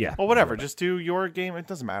 Yeah. Well, whatever. Just do your game. It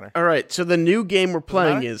doesn't matter. All right, so the new game we're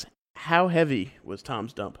playing matter? is How Heavy Was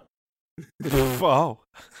Tom's Dump? Oh.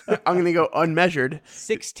 I'm going to go unmeasured.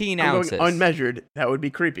 16 I'm ounces. going unmeasured. That would be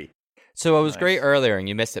creepy. So it was Nice. great earlier, and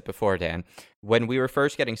you missed it before, Dan. When we were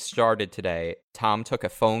first getting started today, Tom took a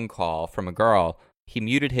phone call from a girl. He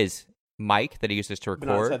muted his mic that he uses to But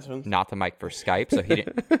not his record, headphones. not the mic for Skype. So he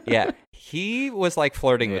didn't. Yeah, he was like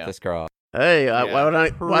flirting with Yeah. this girl. Hey, Yeah, why don't I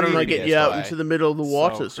get creepy you out guy. into the middle of the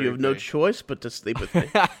water so you have no creepy. choice but to sleep with me?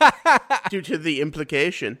 Due to the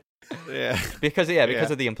implication. Yeah. because Yeah.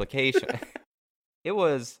 of the implication. It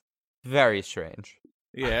was very strange.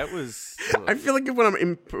 Yeah. It was. I feel like when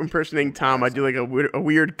I'm impersonating Tom, I do like a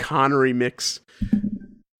weird Connery mix.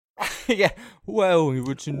 Yeah. Well, we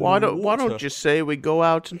were in Why the don't water. you say we go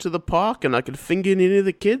out into the park and I can finger any of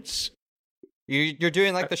the kids? You're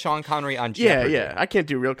doing like the Sean Connery on Yeah, Jeopardy. yeah. I can't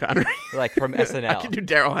do real Connery. Like from I SNL. can do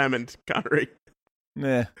Daryl Hammond Connery.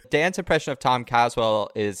 Nah. Dan's impression of Tom Caswell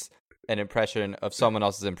is an impression of someone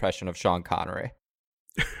else's impression of Sean Connery.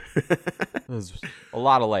 There's a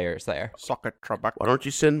lot of layers there. Suck it, Trebek. Why don't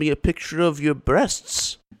you send me a picture of your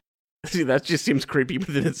breasts? See, that just seems creepy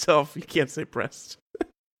within itself. You can't say breasts.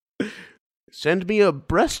 Send me a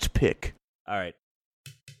breast pic. All right.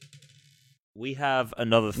 We have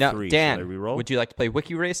another Now, 3. Dan, Shall I reroll? would you like to play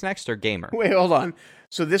Wiki Race next or Gamer? Wait, hold on.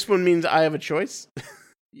 So this one means I have a choice?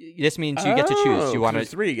 This means you get to choose. Do you want to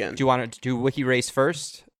 3 again? Do you want to do Wiki Race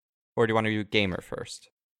first, or do you want to do Gamer first?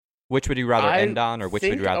 Which would you rather end on, or which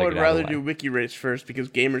would you rather? I would get out of rather the way? do Wiki Race first because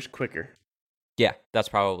Gamer's quicker. Yeah, that's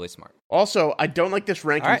probably smart. Also, I don't like this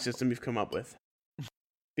ranking right. system you've come up with.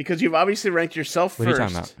 Because you've obviously ranked yourself What first. are you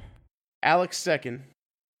talking about? Alex second.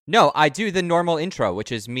 No, I do the normal intro,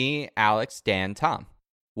 which is me, Alex, Dan, Tom.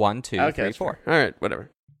 1, 2, Okay, 3, that's 4. fair. All right, whatever.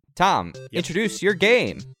 Tom, introduce your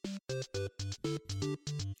game.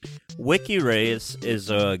 Wiki Race is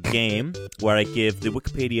a game where I give the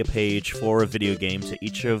Wikipedia page for a video game to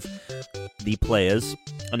each of the players,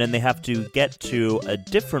 and then they have to get to a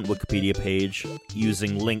different Wikipedia page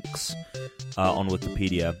using links on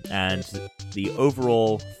Wikipedia, and the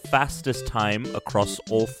overall fastest time across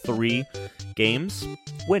all 3 games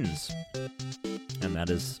wins. And that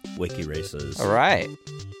is Wiki Races. All right.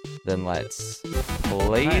 Then let's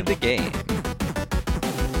play the game.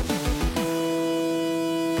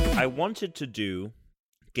 I wanted to do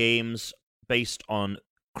games based on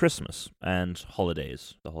Christmas and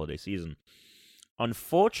holidays, the holiday season.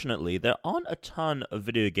 Unfortunately, there aren't a ton of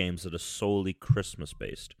video games that are solely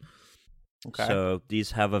Christmas-based. Okay. So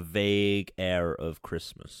these have a vague air of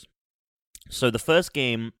Christmas. So the first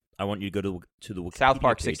game I want you to go to the Wikipedia South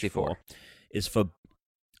Park page 64 is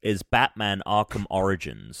Batman Arkham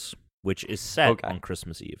Origins, which is set on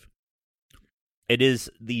Christmas Eve. It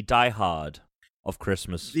is the Die Hard of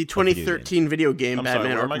Christmas. The 2013 video game I'm sorry,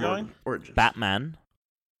 Batman where am I Arkham going? Origins. Batman.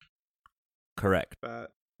 Correct. Batman.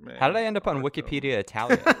 How did I end up on Wikipedia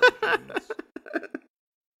Italian?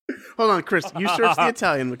 Hold on, Chris. You search the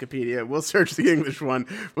Italian Wikipedia. We'll search the English one.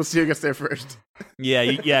 We'll see who gets there first.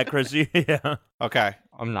 Yeah, Chris. Yeah. Okay,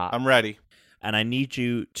 I'm not. I'm ready. And I need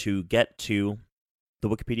you to get to the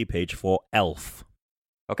Wikipedia page for Elf.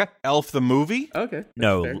 Okay. Elf the movie? Okay.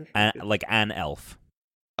 No, like an elf.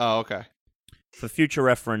 Oh, okay. For future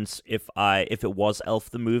reference, if it was Elf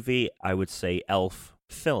the movie, I would say Elf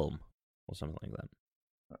film or something like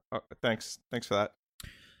that. Thanks for that.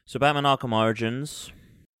 So Batman Arkham Origins,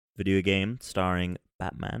 video game starring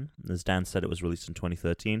Batman. As Dan said, it was released in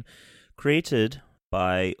 2013. Created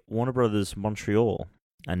by Warner Brothers Montreal,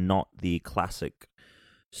 and not the classic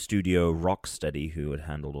studio Rocksteady, who had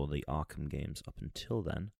handled all the Arkham games up until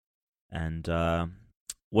then. And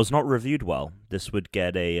was not reviewed well. This would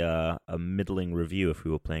get a middling review if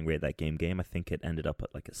we were playing Rate That Game. I think it ended up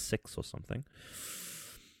at like a 6 or something.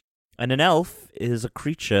 And an elf is a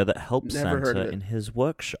creature that helps Santa in his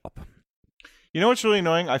workshop. You know what's really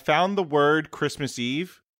annoying? I found the word Christmas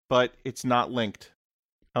Eve, but it's not linked.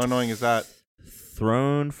 How annoying is that?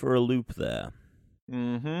 Thrown for a loop there.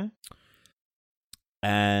 Mm-hmm.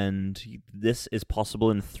 And this is possible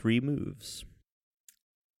in 3 moves.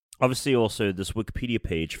 Obviously, also, this Wikipedia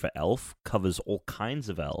page for Elf covers all kinds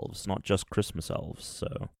of elves, not just Christmas elves.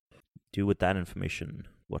 So do with that information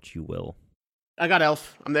what you will. I got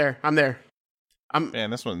Elf. I'm there. Man,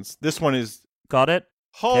 this one is... Got it?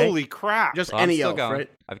 Holy crap. Just any elf, going. right?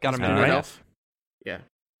 I've got him All in right. Elf. Yeah.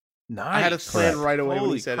 Nice. I had a plan right away when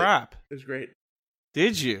Holy you said crap. it. It was great.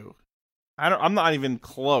 Did you? I'm not even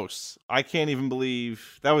close. I can't even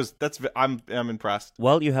believe I'm impressed.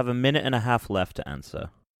 Well, you have a minute and a half left to answer.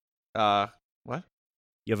 What?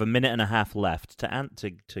 You have a minute and a half left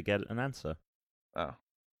to get an answer. Oh.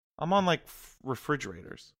 I'm on like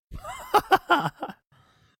refrigerators.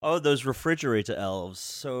 Oh, those refrigerator elves.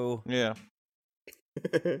 So Yeah.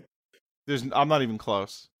 I'm not even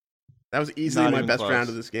close. That was easily Not my even best close. round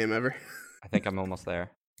of this game ever. I think I'm almost there.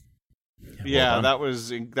 Yeah, well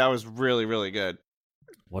done. that was really, really good.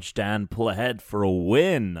 Watch Dan pull ahead for a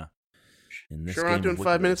win. In this Sure, I'm game doing of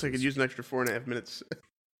 5 minutes. I Wikipedia. could use an extra 4.5 minutes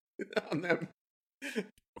on them.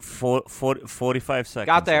 45 seconds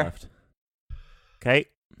Got there. left. Okay.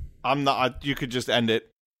 I'm not. You could just end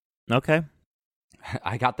it. Okay.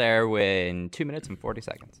 I got there in 2 minutes and 40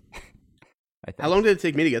 seconds. I think. How long did it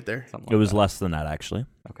take me to get there? Something It like was that. less than that, actually.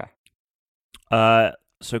 Okay.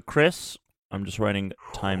 So Chris, I'm just writing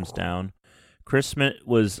times down. Chris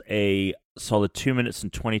was a solid 2 minutes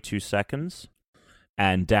and 22 seconds.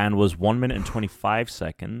 And Dan was 1 minute and 25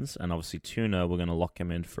 seconds. And obviously, Tuna, we're going to lock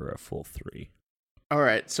him in for a full 3. All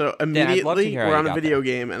right, so I'd love to immediately hear how we're you on a got video there.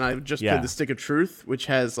 game, and I've just Yeah. played the Stick of Truth, which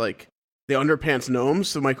has like the underpants gnomes.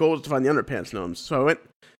 So my goal was to find the underpants gnomes. So I went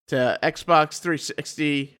to Xbox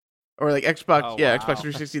 360 or like Xbox, Oh, yeah, wow. Xbox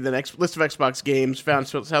 360, the next list of Xbox games, found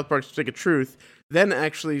South Park Stick of Truth, then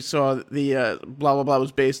actually saw the blah, blah, blah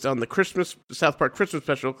was based on the South Park Christmas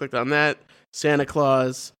special, clicked on that, Santa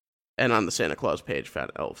Claus, and on the Santa Claus page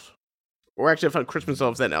found Elf. Or actually I found Christmas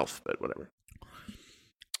Elves, then Elf, but whatever.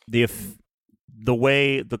 The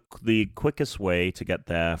quickest way to get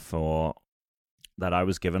there for that I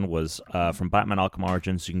was given was from Batman Arkham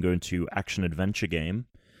Origins. You can go into Action Adventure Game,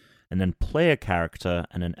 and then play a character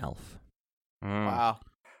and an elf. Wow.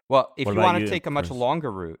 Well, if What you about want to you, take a much Chris?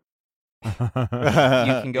 longer route, you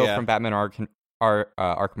can go Yeah. from Batman Arkham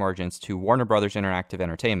Origins to Warner Brothers Interactive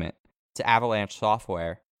Entertainment, to Avalanche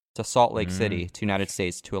Software, to Salt Lake City, to United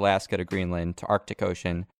States, to Alaska, to Greenland, to Arctic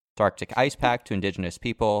Ocean, to Arctic Ice Pack, to Indigenous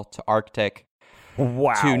People, to Arctic,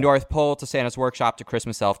 Wow. to North Pole, to Santa's Workshop, to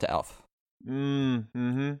Christmas Elf, to Elf.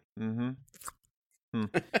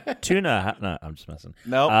 Tuna. No, I'm just messing.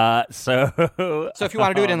 Nope. So So if you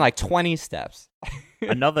want to do it in like 20 steps.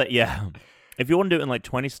 another, yeah. If you want to do it in like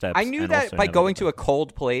 20 steps. I knew and that also by never going get to a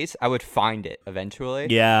cold place, I would find it eventually.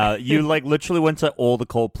 Yeah, you like literally went to all the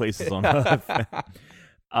cold places on Earth.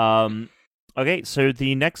 Okay, so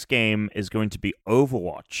the next game is going to be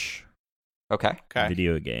Overwatch, Okay. Okay.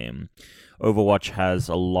 video game. Overwatch has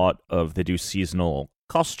a lot of, they do seasonal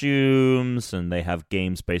costumes, and they have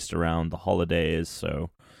games based around the holidays. So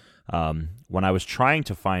when I was trying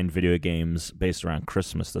to find video games based around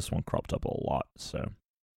Christmas, this one cropped up a lot. So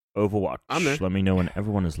Overwatch, I'm there. let me know when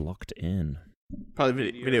everyone is locked in.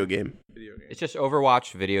 Probably video game. It's just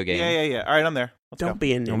Overwatch video game. Yeah. All right, I'm there. Let's Don't go.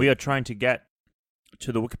 be in And we are trying to get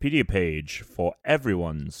to the Wikipedia page for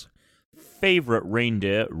everyone's favorite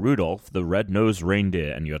reindeer, Rudolph the Red-Nosed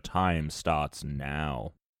Reindeer, and your time starts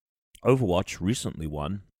now. Overwatch recently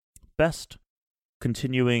won Best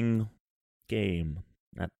Continuing Game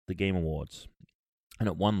at the Game Awards, and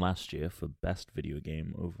it won last year for Best Video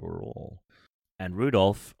Game overall. And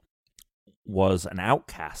Rudolph was an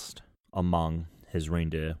outcast among his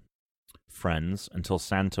reindeer friends until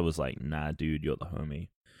Santa was like, nah, dude, you're the homie.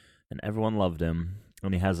 And everyone loved him.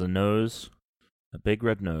 And he has a nose, a big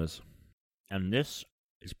red nose. And this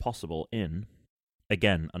is possible in,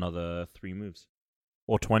 again, another 3 moves.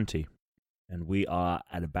 Or 20. And we are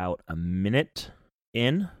at about a minute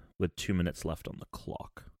in, with 2 minutes left on the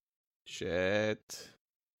clock. Shit.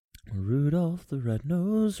 Rudolph the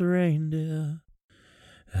red-nosed reindeer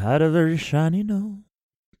had a very shiny nose.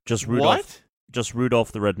 Just Rudolph. What? Just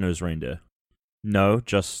Rudolph the red-nosed reindeer. No,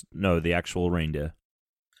 the actual reindeer.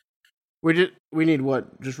 We need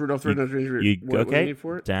what? Just Rudolph the Red-Nosed Reindeer. What do we need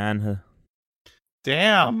for it? Dan.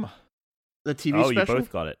 Damn. The TV special? You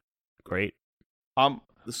both got it. Great.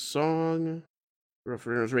 The song. Rudolph the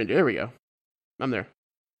Red-Nosed Reindeer. There we go. I'm there.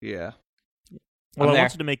 Yeah. Well, I'm I there.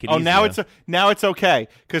 wanted to make it Oh, easier. now it's okay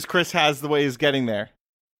because Chris has the way he's getting there.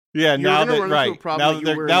 Yeah, You're now gonna that run into right a problem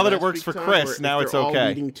now that it last works week, for Tom, Chris, where now if it's they're all okay.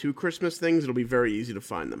 leading to Christmas things, it'll be very easy to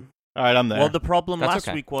find them. All right, I'm there. Well, the problem That's last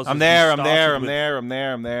okay. week was I'm is there. we I'm started there. I'm with- there. I'm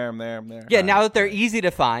there. I'm there. I'm there. I'm there. Yeah, All now right. that they're easy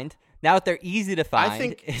to find. I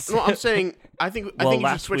think No, I'm saying I think you should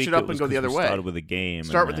last switch week it up was and go the 'cause other we way. Started with a game.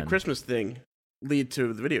 Start and with the then- Christmas thing, lead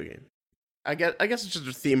to the video game. I guess it's just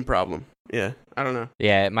a theme problem. Yeah, I don't know.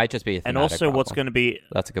 Yeah, it might just be a And thematic also, what's problem. going to be?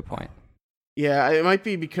 That's a good point. Yeah, it might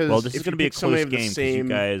be because Well, this is if going to you be a pick so many close of the game because same you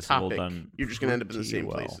guys have all topic, done. you're just going to end up in the pretty same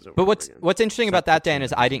well. places. Over But and what's over again. what's interesting about that, Dan,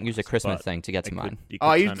 is I didn't use a Christmas But thing to get to You could- mine. you Oh,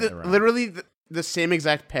 I could used turn it around. literally the same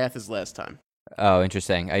exact path as last time. Oh,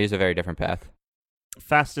 interesting. I use a very different path.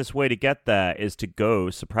 Fastest way to get there is to go,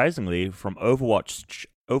 surprisingly, from Overwatch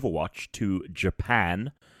to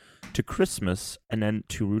Japan to Christmas and then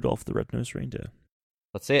to Rudolph the Red-Nosed Reindeer.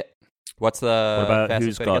 Let's see it. What's the What about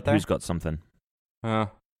fastest way to get there? who's got something?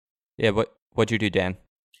 Yeah, what'd you do, Dan?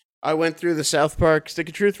 I went through the South Park Stick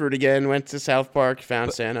of Truth route again. Went to South Park,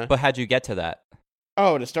 found Santa. But how'd you get to that?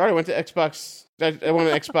 Oh, to start, I went to Xbox. I went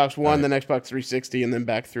to Xbox One, then Xbox 360, and then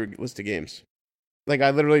back through list of games. Like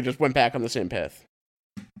I literally just went back on the same path.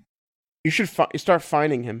 You should start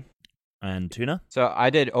finding him. And Tuna? So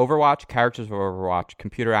I did Overwatch, characters of Overwatch,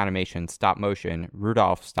 computer animation, stop motion,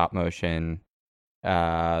 Rudolph stop motion,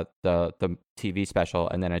 the TV special,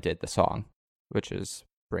 and then I did the song, which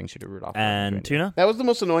brings you to Rudolph. And Tuna? That was the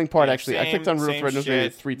most annoying part, Yeah, actually. I same- clicked on Rudolph same the Red-Nosed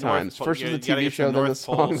Reindeer shit. 3 North times. Pole- First was you the gotta TV get show, the then the North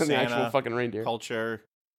Pole, song, then the actual Santa, fucking reindeer. Culture.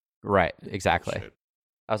 Right, exactly. Shit.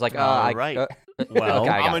 I was like, All right. Well, okay,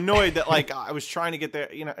 I I'm got it. annoyed that like I was trying to get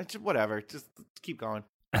there. You know, it's just, whatever. Just keep going.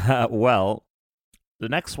 Well, the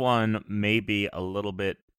next one may be a little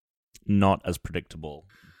bit not as predictable.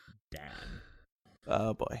 Damn.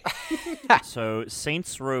 Oh boy. So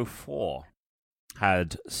Saints Row 4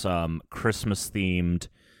 had some Christmas-themed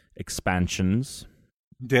expansions.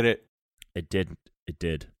 Did it? It did.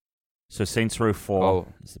 So Saints Row 4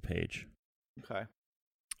 is the page. Okay.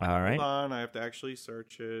 All right. Hold on, I have to actually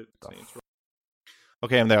search it.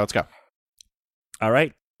 Okay, I'm there. Let's go. All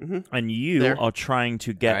right. Mm-hmm. And you are trying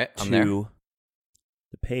to get to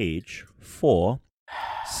the page for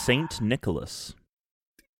Saint Nicholas,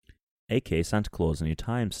 a.k.a. Santa Claus, and your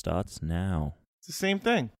time starts now. It's the same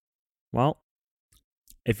thing. Well,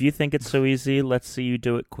 if you think it's so easy, let's see you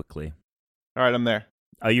do it quickly. All right, I'm there.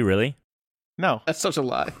 Are you really? No. That's such a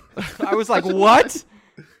lie. I was like, what?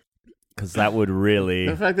 Because that would really...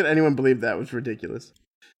 The fact that anyone believed that was ridiculous.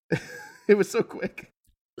 It was so quick.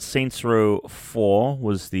 Saints Row 4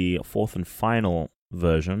 was the fourth and final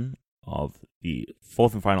version of the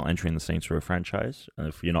fourth and final entry in the Saints Row franchise.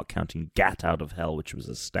 If you're not counting Gat Out of Hell, which was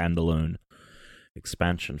a standalone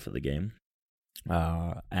expansion for the game.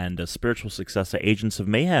 And a spiritual successor, Agents of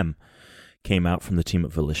Mayhem, came out from the team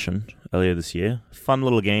at Volition earlier this year. Fun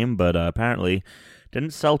little game, but apparently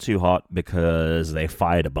didn't sell too hot because they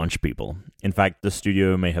fired a bunch of people. In fact, the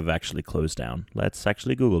studio may have actually closed down. Let's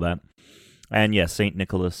actually Google that. And yeah, St.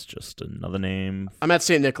 Nicholas, just another name. I'm at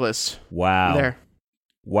St. Nicholas. Wow. I'm there.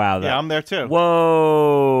 Wow. Yeah, I'm there too. Whoa.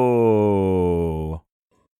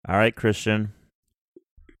 All right, Christian.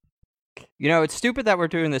 You know, it's stupid that we're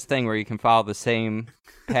doing this thing where you can follow the same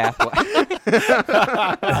pathway.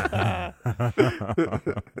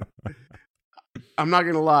 I'm not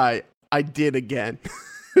going to lie. I did again.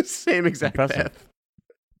 Same exact path.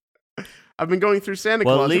 I've been going through Santa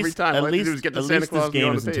Claus every time. All I have to do is get to Santa Claus. This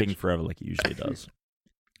game isn't taking forever like it usually does.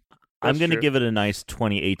 I'm going to give it a nice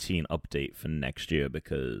 2018 update for next year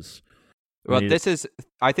because... Well,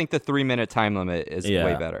 I think the 3-minute time limit is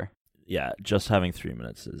way better. Yeah, just having 3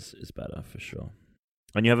 minutes is better for sure.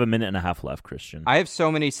 And you have a minute and a half left, Christian. I have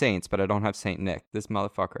so many saints, but I don't have Saint Nick. This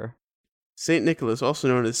motherfucker. Saint Nicholas, also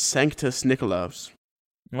known as Sanctus Nicolaus.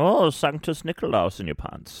 Oh, Sanctus Nicolaus in your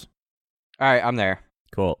pants. All right, I'm there.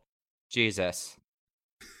 Cool. Jesus.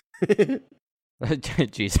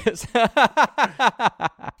 Jesus. All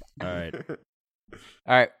right. All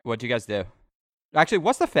right, what'd you guys do? Actually,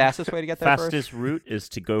 what's the fastest way to get there Fastest route is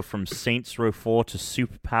to go from Saints Row 4 to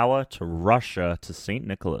Superpower to Russia to St.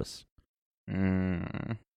 Nicholas.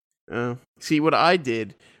 See, what I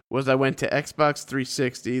did was I went to Xbox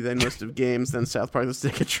 360, then List of Games, then South Park The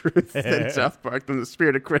Stick of Truth, then South Park, then The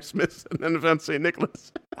Spirit of Christmas, and then found St.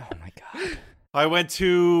 Nicholas. Oh my god. I went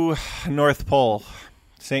to North Pole,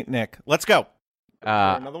 St. Nick. Let's go.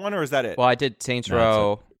 Another one, or is that it? Well, I did Saints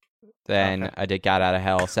Row, then I did Got Out of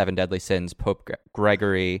Hell, Seven Deadly Sins, Pope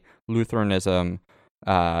Gregory, Lutheranism,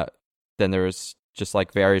 then there was just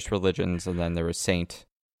like various religions, and then there was Saint.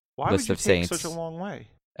 Why List would you of take Saints. such a long way?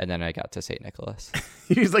 And then I got to St. Nicholas.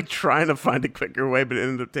 He's like trying to find a quicker way, but it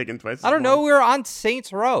ended up taking twice as long. I don't know. We were on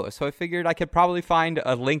Saints Row, so I figured I could probably find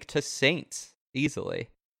a link to Saints easily.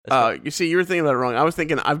 You see, you were thinking that wrong. I was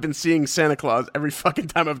thinking I've been seeing Santa Claus every fucking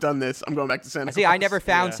time I've done this. I'm going back to Santa Claus. See, I never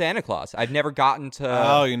found Santa Claus. I've never gotten to...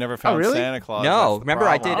 Oh, you never found really? Santa Claus. No, remember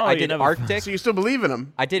I did Arctic. So you still believe in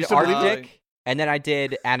him? I did Arctic, and then I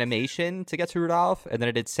did Animation to get to Rudolph, and then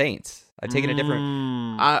I did Saints. I've taken a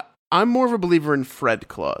different... I'm more of a believer in Fred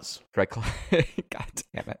Claus. Fred Claus. God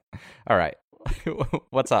damn it. All right.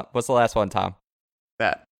 What's up? What's the last one, Tom?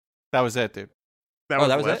 That was it, dude. That was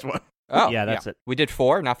the last one. Oh, yeah, that's it. We did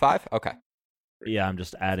 4, not 5? Okay. Yeah, I'm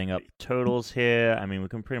just adding up totals here. I mean, we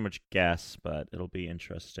can pretty much guess, but it'll be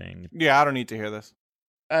interesting. Yeah, I don't need to hear this.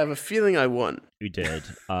 I have a feeling I won. You did.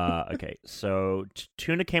 Okay, so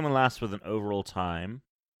Tuna came in last with an overall time.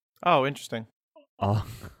 Oh, interesting.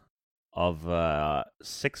 Of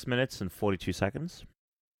 6 minutes and 42 seconds.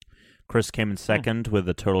 Chris came in second with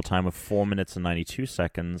a total time of 4 minutes and 92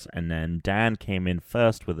 seconds, and then Dan came in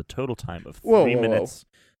first with a total time of 3 minutes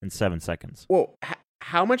and 7 seconds. Whoa,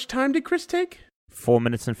 how much time did Chris take? 4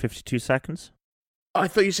 minutes and 52 seconds. Oh, I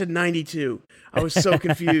thought you said 92. I was so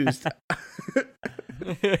confused.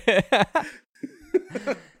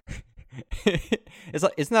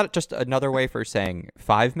 Isn't that just another way for saying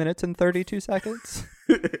 5 minutes and 32 seconds?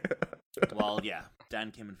 Well, yeah.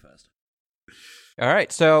 Dan came in first. All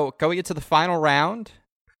right, so going into the final round,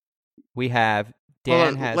 we have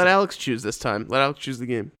Dan has... Let Alex choose this time. Let Alex choose the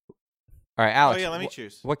game. All right, Alex. Oh, yeah, let me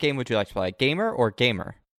choose. What game would you like to play? Gamer or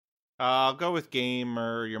Gamer? I'll go with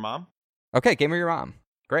Gamer Your Mom. Okay, Gamer Your Mom.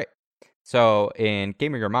 Great. So in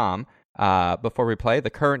Gamer Your Mom, before we play, the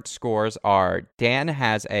current scores are Dan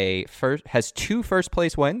has 2 first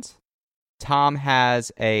place wins. Tom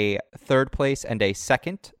has a 3rd place and a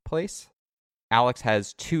 2nd place. Alex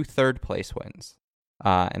has 2 third place wins.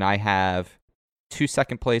 And I have 2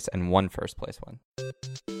 second place, and 1 first place one.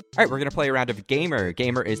 All right, we're going to play a round of Gamer.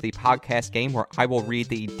 Gamer is the podcast game where I will read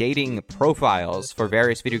the dating profiles for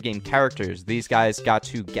various video game characters. These guys got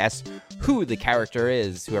to guess who the character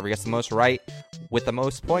is. Whoever gets the most right with the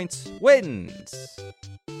most points wins.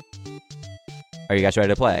 Are you guys ready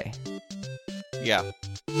to play? Yeah.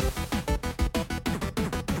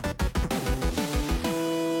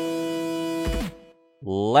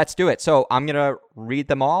 Let's do it. So I'm going to read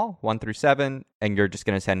them all, 1 through 7, and you're just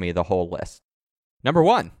going to send me the whole list. Number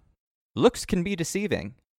 1, looks can be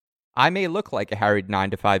deceiving. I may look like a harried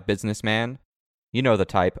 9-to-5 businessman. You know the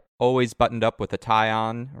type, always buttoned up with a tie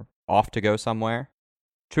on, or off to go somewhere.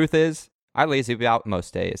 Truth is, I lazy about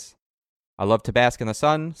most days. I love to bask in the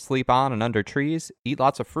sun, sleep on and under trees, eat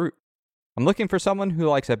lots of fruit. I'm looking for someone who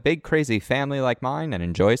likes a big, crazy family like mine and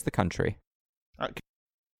enjoys the country.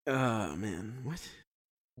 Oh, man. What?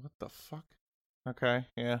 What the fuck? Okay,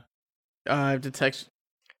 yeah. I have to text.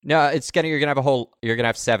 No, you're gonna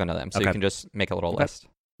have 7 of them, so you can just make a little list.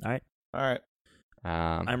 All right.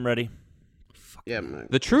 I'm ready. Yeah.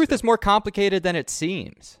 The truth is more complicated than it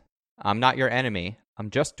seems. I'm not your enemy. I'm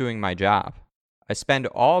just doing my job. I spend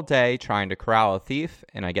all day trying to corral a thief,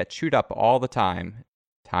 and I get chewed up all the time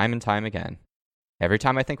and time again. Every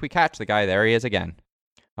time I think we catch the guy, there he is again.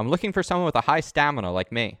 I'm looking for someone with a high stamina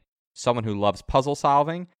like me. Someone who loves puzzle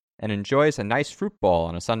solving and enjoys a nice fruit bowl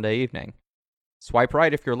on a Sunday evening. Swipe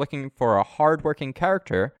right if you're looking for a hard-working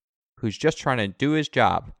character who's just trying to do his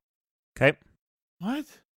job. Okay.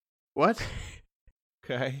 What?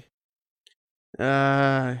 Okay.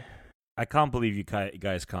 I can't believe you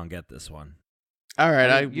guys can't get this one. All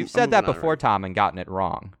right. You've said that before, Tom, and gotten it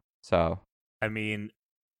wrong. So, I mean,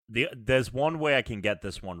 there's one way I can get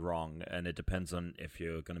this one wrong, and it depends on if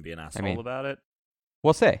you're going to be an asshole about it.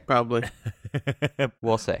 We'll see. Probably.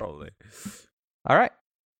 We'll see. Probably. All right.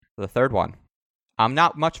 The third one. I'm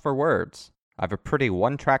not much for words. I have a pretty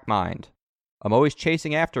one-track mind. I'm always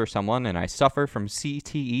chasing after someone, and I suffer from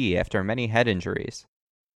CTE after many head injuries.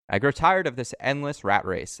 I grow tired of this endless rat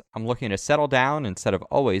race. I'm looking to settle down instead of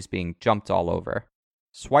always being jumped all over.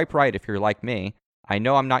 Swipe right if you're like me. I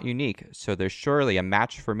know I'm not unique, so there's surely a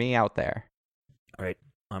match for me out there. All right.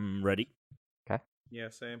 I'm ready. Okay. Yeah,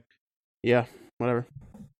 same. Yeah, whatever.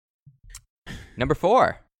 Number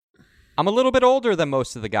 4. I'm a little bit older than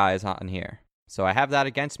most of the guys on here, so I have that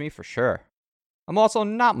against me for sure. I'm also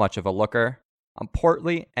not much of a looker. I'm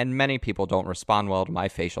portly, and many people don't respond well to my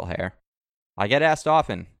facial hair. I get asked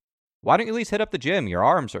often, why don't you at least hit up the gym? Your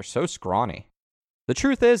arms are so scrawny. The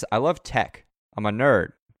truth is, I love tech. I'm a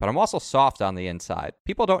nerd, but I'm also soft on the inside.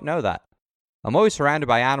 People don't know that. I'm always surrounded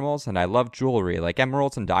by animals, and I love jewelry like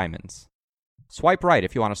emeralds and diamonds. Swipe right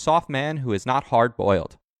if you want a soft man who is not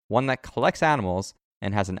hard-boiled, one that collects animals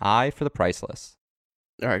and has an eye for the priceless.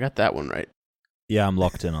 All right, I got that one right. Yeah, I'm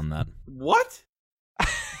locked in on that. What?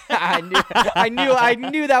 I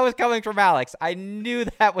knew that was coming from Alex. I knew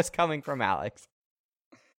that was coming from Alex.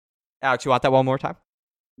 Alex, you want that one more time?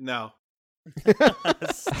 No.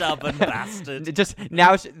 Stubborn bastard. Just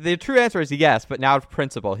now, the true answer is yes, but now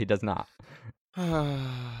principle, he does not. All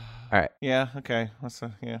right. Yeah. Okay.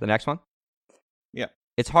 Yeah. The next one. Yeah.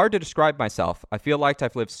 It's hard to describe myself. I feel like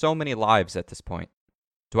I've lived so many lives at this point.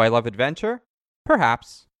 Do I love adventure?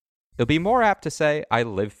 Perhaps. It'll be more apt to say I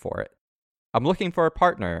live for it. I'm looking for a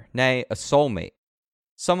partner, nay, a soulmate.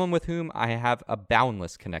 Someone with whom I have a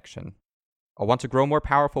boundless connection. I want to grow more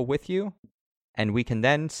powerful with you, and we can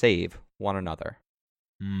then save one another.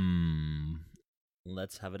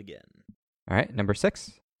 Let's have it again. All right, number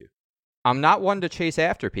 6. I'm not one to chase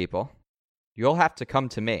after people. You'll have to come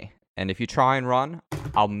to me, and if you try and run,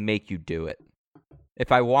 I'll make you do it.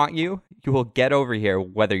 If I want you, you will get over here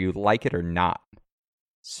whether you like it or not.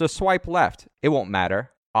 So swipe left. It won't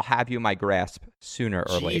matter. I'll have you in my grasp sooner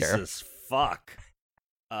or later. Jesus fuck.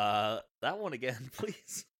 That one again,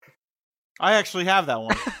 please. I actually have that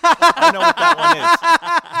one. I know what that one is.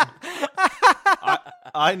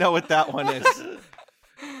 I know what that one is.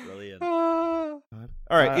 Brilliant. All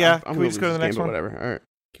right, yeah. I'm Can we just go to the next one? Whatever. All right,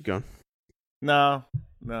 keep going. No.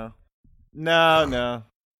 All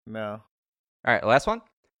right, last one?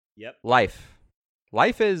 Yep. Life.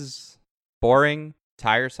 Life is boring,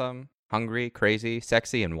 tiresome, hungry, crazy,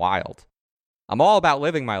 sexy, and wild. I'm all about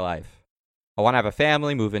living my life. I want to have a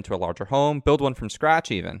family, move into a larger home, build one from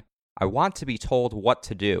scratch even. I want to be told what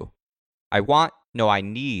to do. I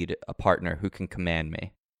need a partner who can command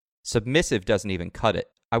me. Submissive doesn't even cut it.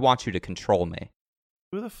 I want you to control me.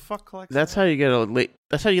 Who the fuck collects That's that? how you get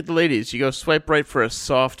That's how you get the ladies. You go swipe right for a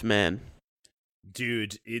soft man.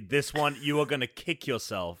 Dude, this one, you are going to kick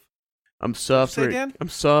yourself. I'm soft. Say, Dan? I'm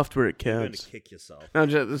soft where it You're gonna counts. kick yourself. I'm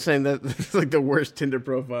just saying that it's like the worst Tinder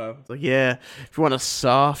profile. It's like, yeah, if you want a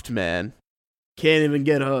soft man, can't even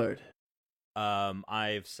get hard.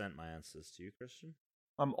 I've sent my answers to you, Christian.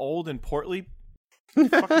 I'm old and portly. Who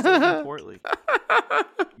the fuck is old and portly?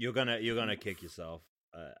 You're gonna kick yourself.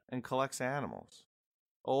 And collects animals.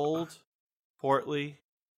 Old, portly.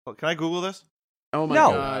 Oh, can I Google this? Oh my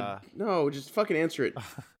No. god. No, just fucking answer it.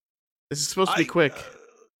 This is supposed to be quick.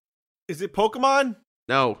 Is it Pokemon?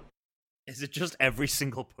 No. Is it just every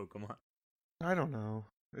single Pokemon? I don't know.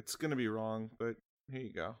 It's gonna be wrong, but here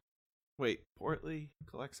you go. Wait, portly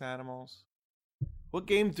collects animals. What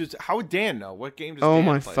game does? How would Dan know? What game does? Oh Dan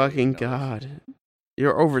my play fucking that he knows? god.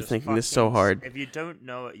 You're overthinking this so hard. If you don't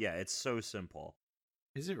know it, yeah, it's so simple.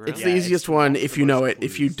 Is it really? It's Yeah, the it's easiest the one most if you know it.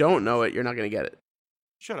 clues. If you don't know it, you're not gonna get it.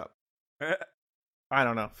 Shut up. I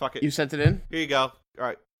don't know. Fuck it. You sent it in? Here you go. All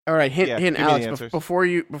right. All right, hint, Yeah, hint, give me the Alex. answers. Before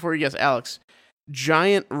you guess, Alex,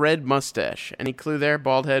 giant red mustache. Any clue there?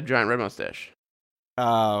 Bald head, giant red mustache.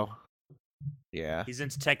 Oh. Yeah. He's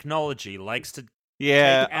into technology, likes to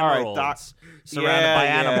Yeah. take All right. emeralds, surrounded Yeah, by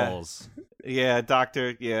yeah. animals. Yeah.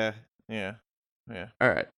 Doctor. Yeah. All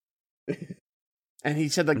right. And he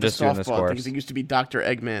said like I'm the just doing this softball thing course. because he used to be Dr.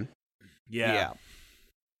 Eggman. Yeah.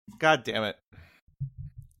 God damn it.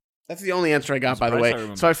 That's the only answer I got, by the surprised way. I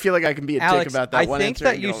remember. So I feel like I can be a dick Alex, about that I one think answer.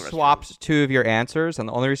 that and get you all the rest of it. swapped two of your answers, and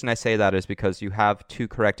the only reason I say that is because you have two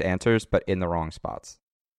correct answers, but in the wrong spots.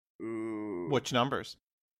 Ooh. Which numbers?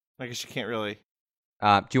 I guess you can't really.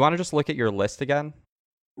 Do you want to just look at your list again?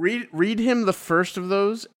 Read him the first of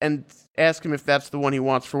those and ask him if that's the one he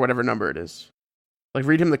wants for whatever number it is. Like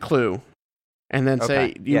read him the clue, and then say,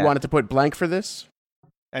 Okay, "Do you yeah. want it to put blank for this?"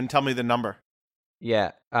 And tell me the number.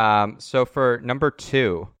 Yeah. So for number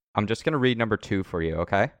 2, I'm just going to read number 2 for you,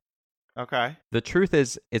 okay? Okay. The truth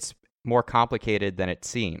is, it's more complicated than it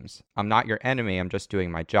seems. I'm not your enemy, I'm just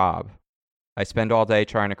doing my job. I spend all day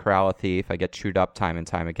trying to corral a thief. I get chewed up time and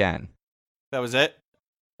time again. That was it.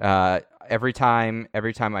 Every time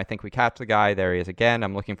I think we catch the guy, there he is again.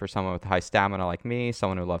 I'm looking for someone with high stamina like me,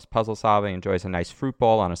 someone who loves puzzle solving, enjoys a nice fruit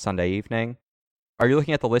bowl on a Sunday evening. Are you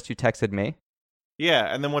looking at the list you texted me?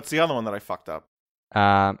 Yeah. And then what's the other one that I fucked up?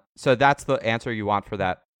 So that's the answer you want for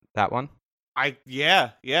that one?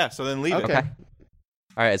 Yeah. So then leave Okay. it.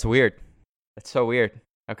 All right, it's weird. It's so weird.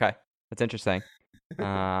 Okay, that's interesting.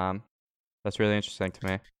 That's really interesting to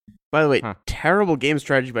me. By the way, Huh. terrible game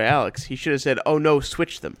strategy by Alex. He should have said, "Oh no,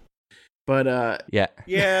 switch them." But Yeah,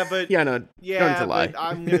 Yeah, but yeah, no, don't need to lie. but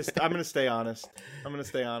I'm gonna stay honest. I'm gonna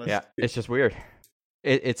stay honest. yeah, it's just weird.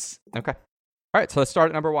 It's okay. All right, so let's start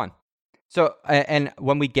at number 1. So, and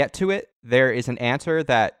when we get to it, there is an answer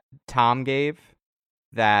that Tom gave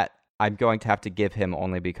that I'm going to have to give him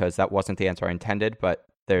only because that wasn't the answer I intended. But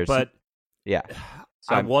yeah.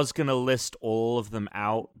 So I was gonna list all of them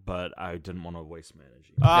out, but I didn't want to waste my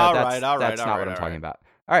energy. All that's right. That's not what I'm talking about.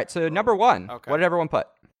 All right, so number 1. Okay. What did everyone put?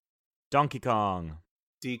 Donkey Kong.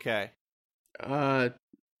 DK. all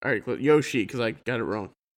right, Yoshi, because I got it wrong.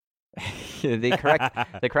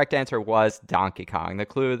 the correct answer was Donkey Kong. The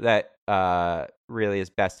clue that really is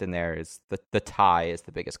best in there is the tie is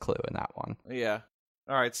the biggest clue in that one. Yeah.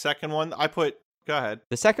 All right. Second one. Go ahead.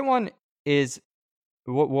 The second one is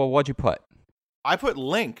what'd you put? I put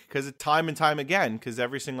Link because time and time again. Because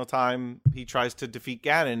every single time he tries to defeat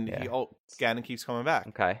Ganon, Yeah. Ganon keeps coming back.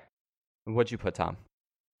 Okay. What'd you put, Tom?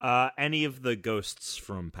 Any of the ghosts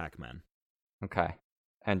from Pac-Man. Okay.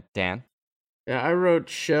 And Dan? Yeah, I wrote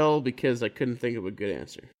Shell because I couldn't think of a good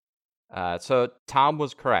answer. So Tom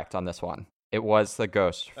was correct on this one. It was the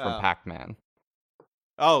ghost from Oh. Pac-Man.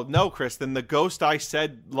 Oh no, Chris! Then the ghost I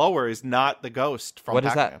said lower is not the ghost from What is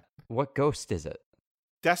Pac-Man. that? What ghost is it?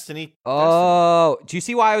 Destiny. Oh, do you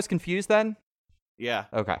see why I was confused then? Yeah.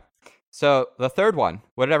 Okay. So the third one,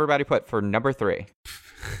 what did everybody put for number 3?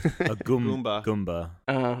 A Goomba. Goomba.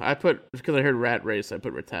 I put because I heard Rat Race. I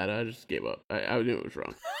put Rattata. I just gave up. I knew it was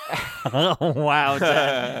wrong. Oh, wow.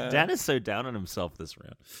 Dan is so down on himself this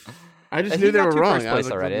round. I just He knew they got were to wrong. first I was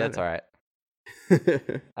place like, already. doesn't That's all right.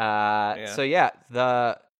 matter. Yeah. So yeah,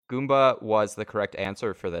 the Goomba was the correct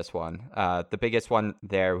answer for this one. The biggest one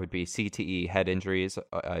there would be CTE, head injuries.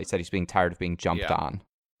 He said he's being tired of being jumped Yeah.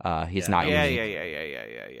 on. He's Yeah. not Yeah.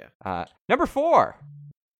 unique. Number 4,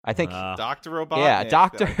 I think. Dr. Robotnik. Yeah,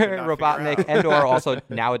 Dr. I could not figure Robotnik, out. and or also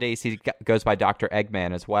nowadays he goes by Dr.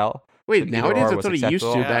 Eggman as well. Wait, So either nowadays or I was thought he used to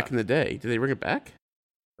acceptable. Yeah. back in the day. Did they bring it back?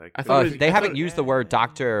 Like, I thought it was- They I haven't thought- used the word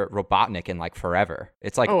Dr. Robotnik in like forever.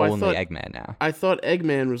 It's like Oh, I only thought- Eggman now. I thought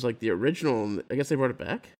Eggman was like the original. And I guess they brought it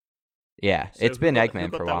back. Yeah, So it's who been got- Eggman who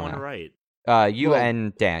got for a that while one now. right? You Well-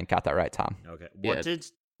 and Dan got that right, Tom. Okay. Yeah.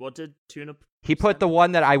 What did Tuna? He put the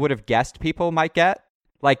one that I would have guessed people might get.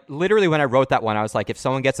 Like, literally, when I wrote that one, I was like, if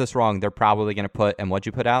someone gets this wrong, they're probably going to put, and what'd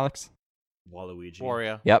you put, Alex? Waluigi.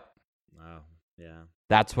 Wario. Yep. Oh, yeah.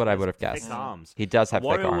 That's what I would have guessed. Thick arms. He does have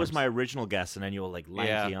thick arms. Wario was my original guess, and then you were like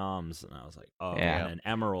lanky arms, and I was like, oh, Yeah. and an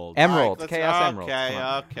emerald. Emerald. All right, Chaos Emerald. Okay, Come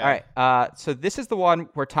on. okay. All right. So this is the one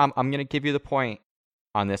where, Tom, I'm going to give you the point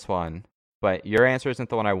on this one, but your answer isn't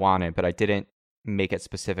the one I wanted, but I didn't make it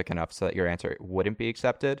specific enough so that your answer wouldn't be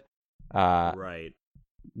accepted. Right.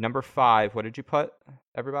 Number 5, what did you put,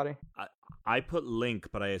 everybody? I put Link,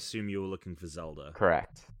 but I assume you were looking for Zelda.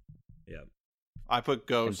 Correct. Yeah. I put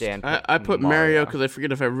Ghost. And Dan I put Mario because I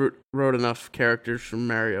figured if I wrote enough characters from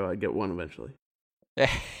Mario, I'd get one eventually.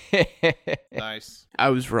 Nice. I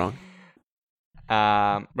was wrong.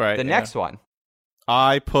 Right. The next one.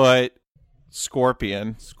 I put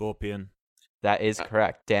Scorpion. That is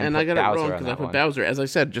correct. Dan And put I got Bowser it wrong on because I that put one. Bowser. As I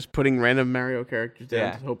said, just putting random Mario characters down.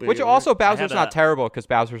 Yeah. Hoping Which it also, works. Bowser's had not a- terrible because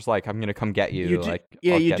Bowser's like, I'm going to come get you. You do, like,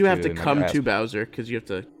 yeah, I'll you get do have to in my come grasp. to Bowser because you have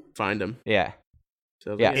to find him. Yeah.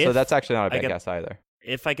 So Yeah, so If that's actually not a I bad get- guess either.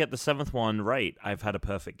 If I get the 7th one right, I've had a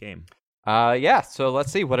perfect game. Yeah, so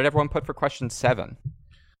let's see. What did everyone put for question 7?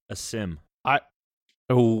 A sim.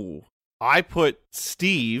 I put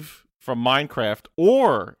Steve from Minecraft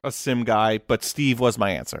or a sim guy, but Steve was my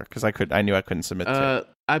answer because I knew I couldn't submit to.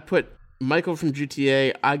 I put Michael from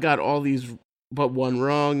GTA. I got all these but one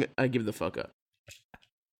wrong. I give the fuck up.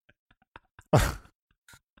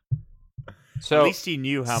 So At least he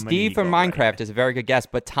knew how many. Steve he from got right. Minecraft is a very good guess,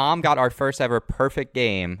 but Tom got our first ever perfect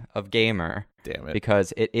game of Gamer Damn it.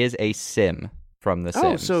 because it is a sim from The Sims.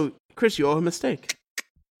 Oh, so Chris, you owe a mistake.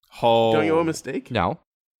 Oh. Don't you owe a mistake? No,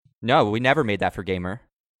 we never made that for Gamer.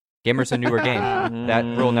 Gamer's a newer game. That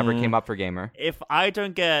rule never came up for Gamer. If I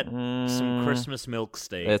don't get some Christmas milk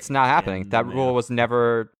steak, It's not happening. That rule was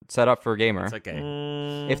never set up for Gamer. It's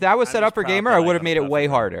okay. If that was I'm set up just for proud Gamer, that I I would have got made it way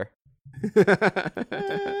perfect. harder.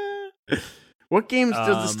 What games does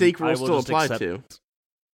the stake I rule will still just apply accept-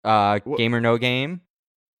 to? Gamer no game.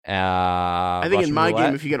 I think in Russian my roulette.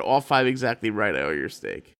 game, if you get all 5 exactly right, I owe your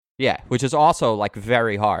stake. Yeah, which is also like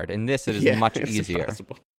very hard. In this, it is Yeah, much it's easier.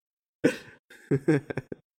 impossible. All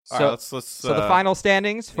So, right, let's, so the final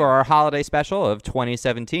standings for our holiday special of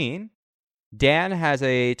 2017, Dan has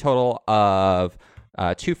a total of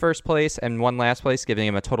 2 first place and 1 last place, giving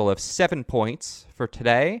him a total of 7 points for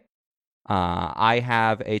today. I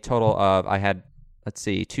have a total of,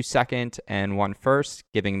 2 second and 1 first,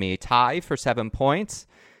 giving me a tie for 7 points.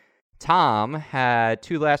 Tom had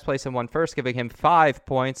 2 last place and 1 first, giving him 5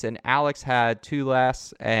 points, and Alex had 2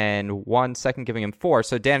 last and 1 second, giving him 4.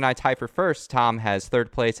 So Dan and I tie for first. Tom has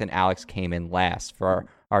 3rd place, and Alex came in last for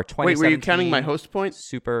our 2017. Wait, were you counting my host points?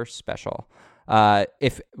 Super special.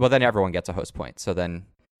 Then everyone gets a host point. So then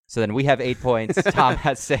we have 8 points. Tom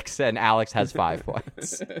has 6, and Alex has 5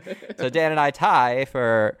 points. So Dan and I tie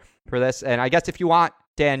for this. And I guess if you want,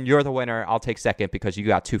 Dan, you're the winner. I'll take second because you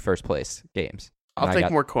got 2 first place games. I'll And I take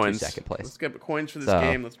got more 2 coins. second place. Let's get coins for this So-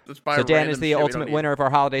 game. Let's buy So Dan random is the shit we ultimate don't winner of our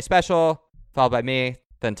holiday special, followed by me,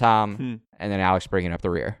 then Tom, and then Alex bringing up the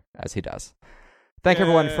rear, as he does. Thank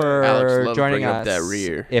everyone Alex for loves joining bringing up us. that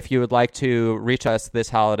rear. If you would like to reach us this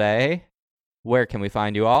holiday, where can we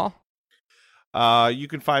find you all? You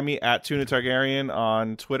can find me at Tuna Targaryen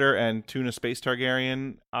on Twitter and Tuna Space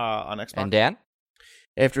Targaryen on Xbox. And Dan?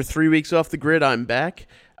 After 3 weeks off the grid, I'm back.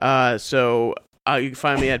 So you can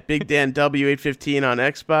find me at Big Dan W815 on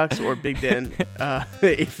Xbox or Big Dan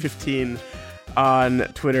 815 on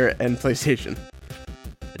Twitter and PlayStation.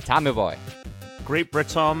 Tommy Boy. Great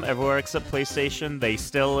Britom everywhere except PlayStation. They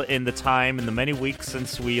still, in the many weeks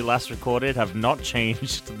since we last recorded, have not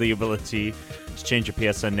changed the ability to change your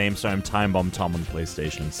PSN name, so I'm Time Bomb Tom on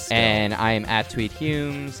PlayStation still. And I am at Tweet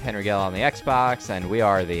Humes, Henry Gill on the Xbox, and we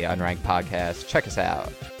are the Unranked Podcast. Check us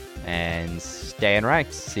out. And stay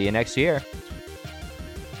unranked. See you next year.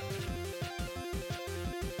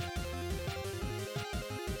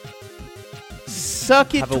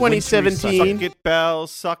 Suck it, Have a wintry 2017. Suck it, Bell.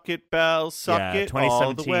 Suck it, Bell. Suck Yeah, it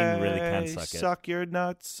all the 2017 way. really can suck it. Suck your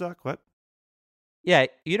nuts. Suck what? Yeah,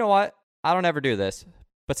 you know what? I don't ever do this,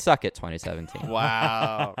 but suck it, 2017.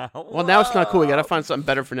 Wow. Well, now it's not cool. We got to find something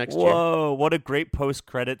better for next year. Whoa, what a great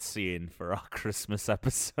post-credit scene for our Christmas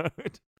episode.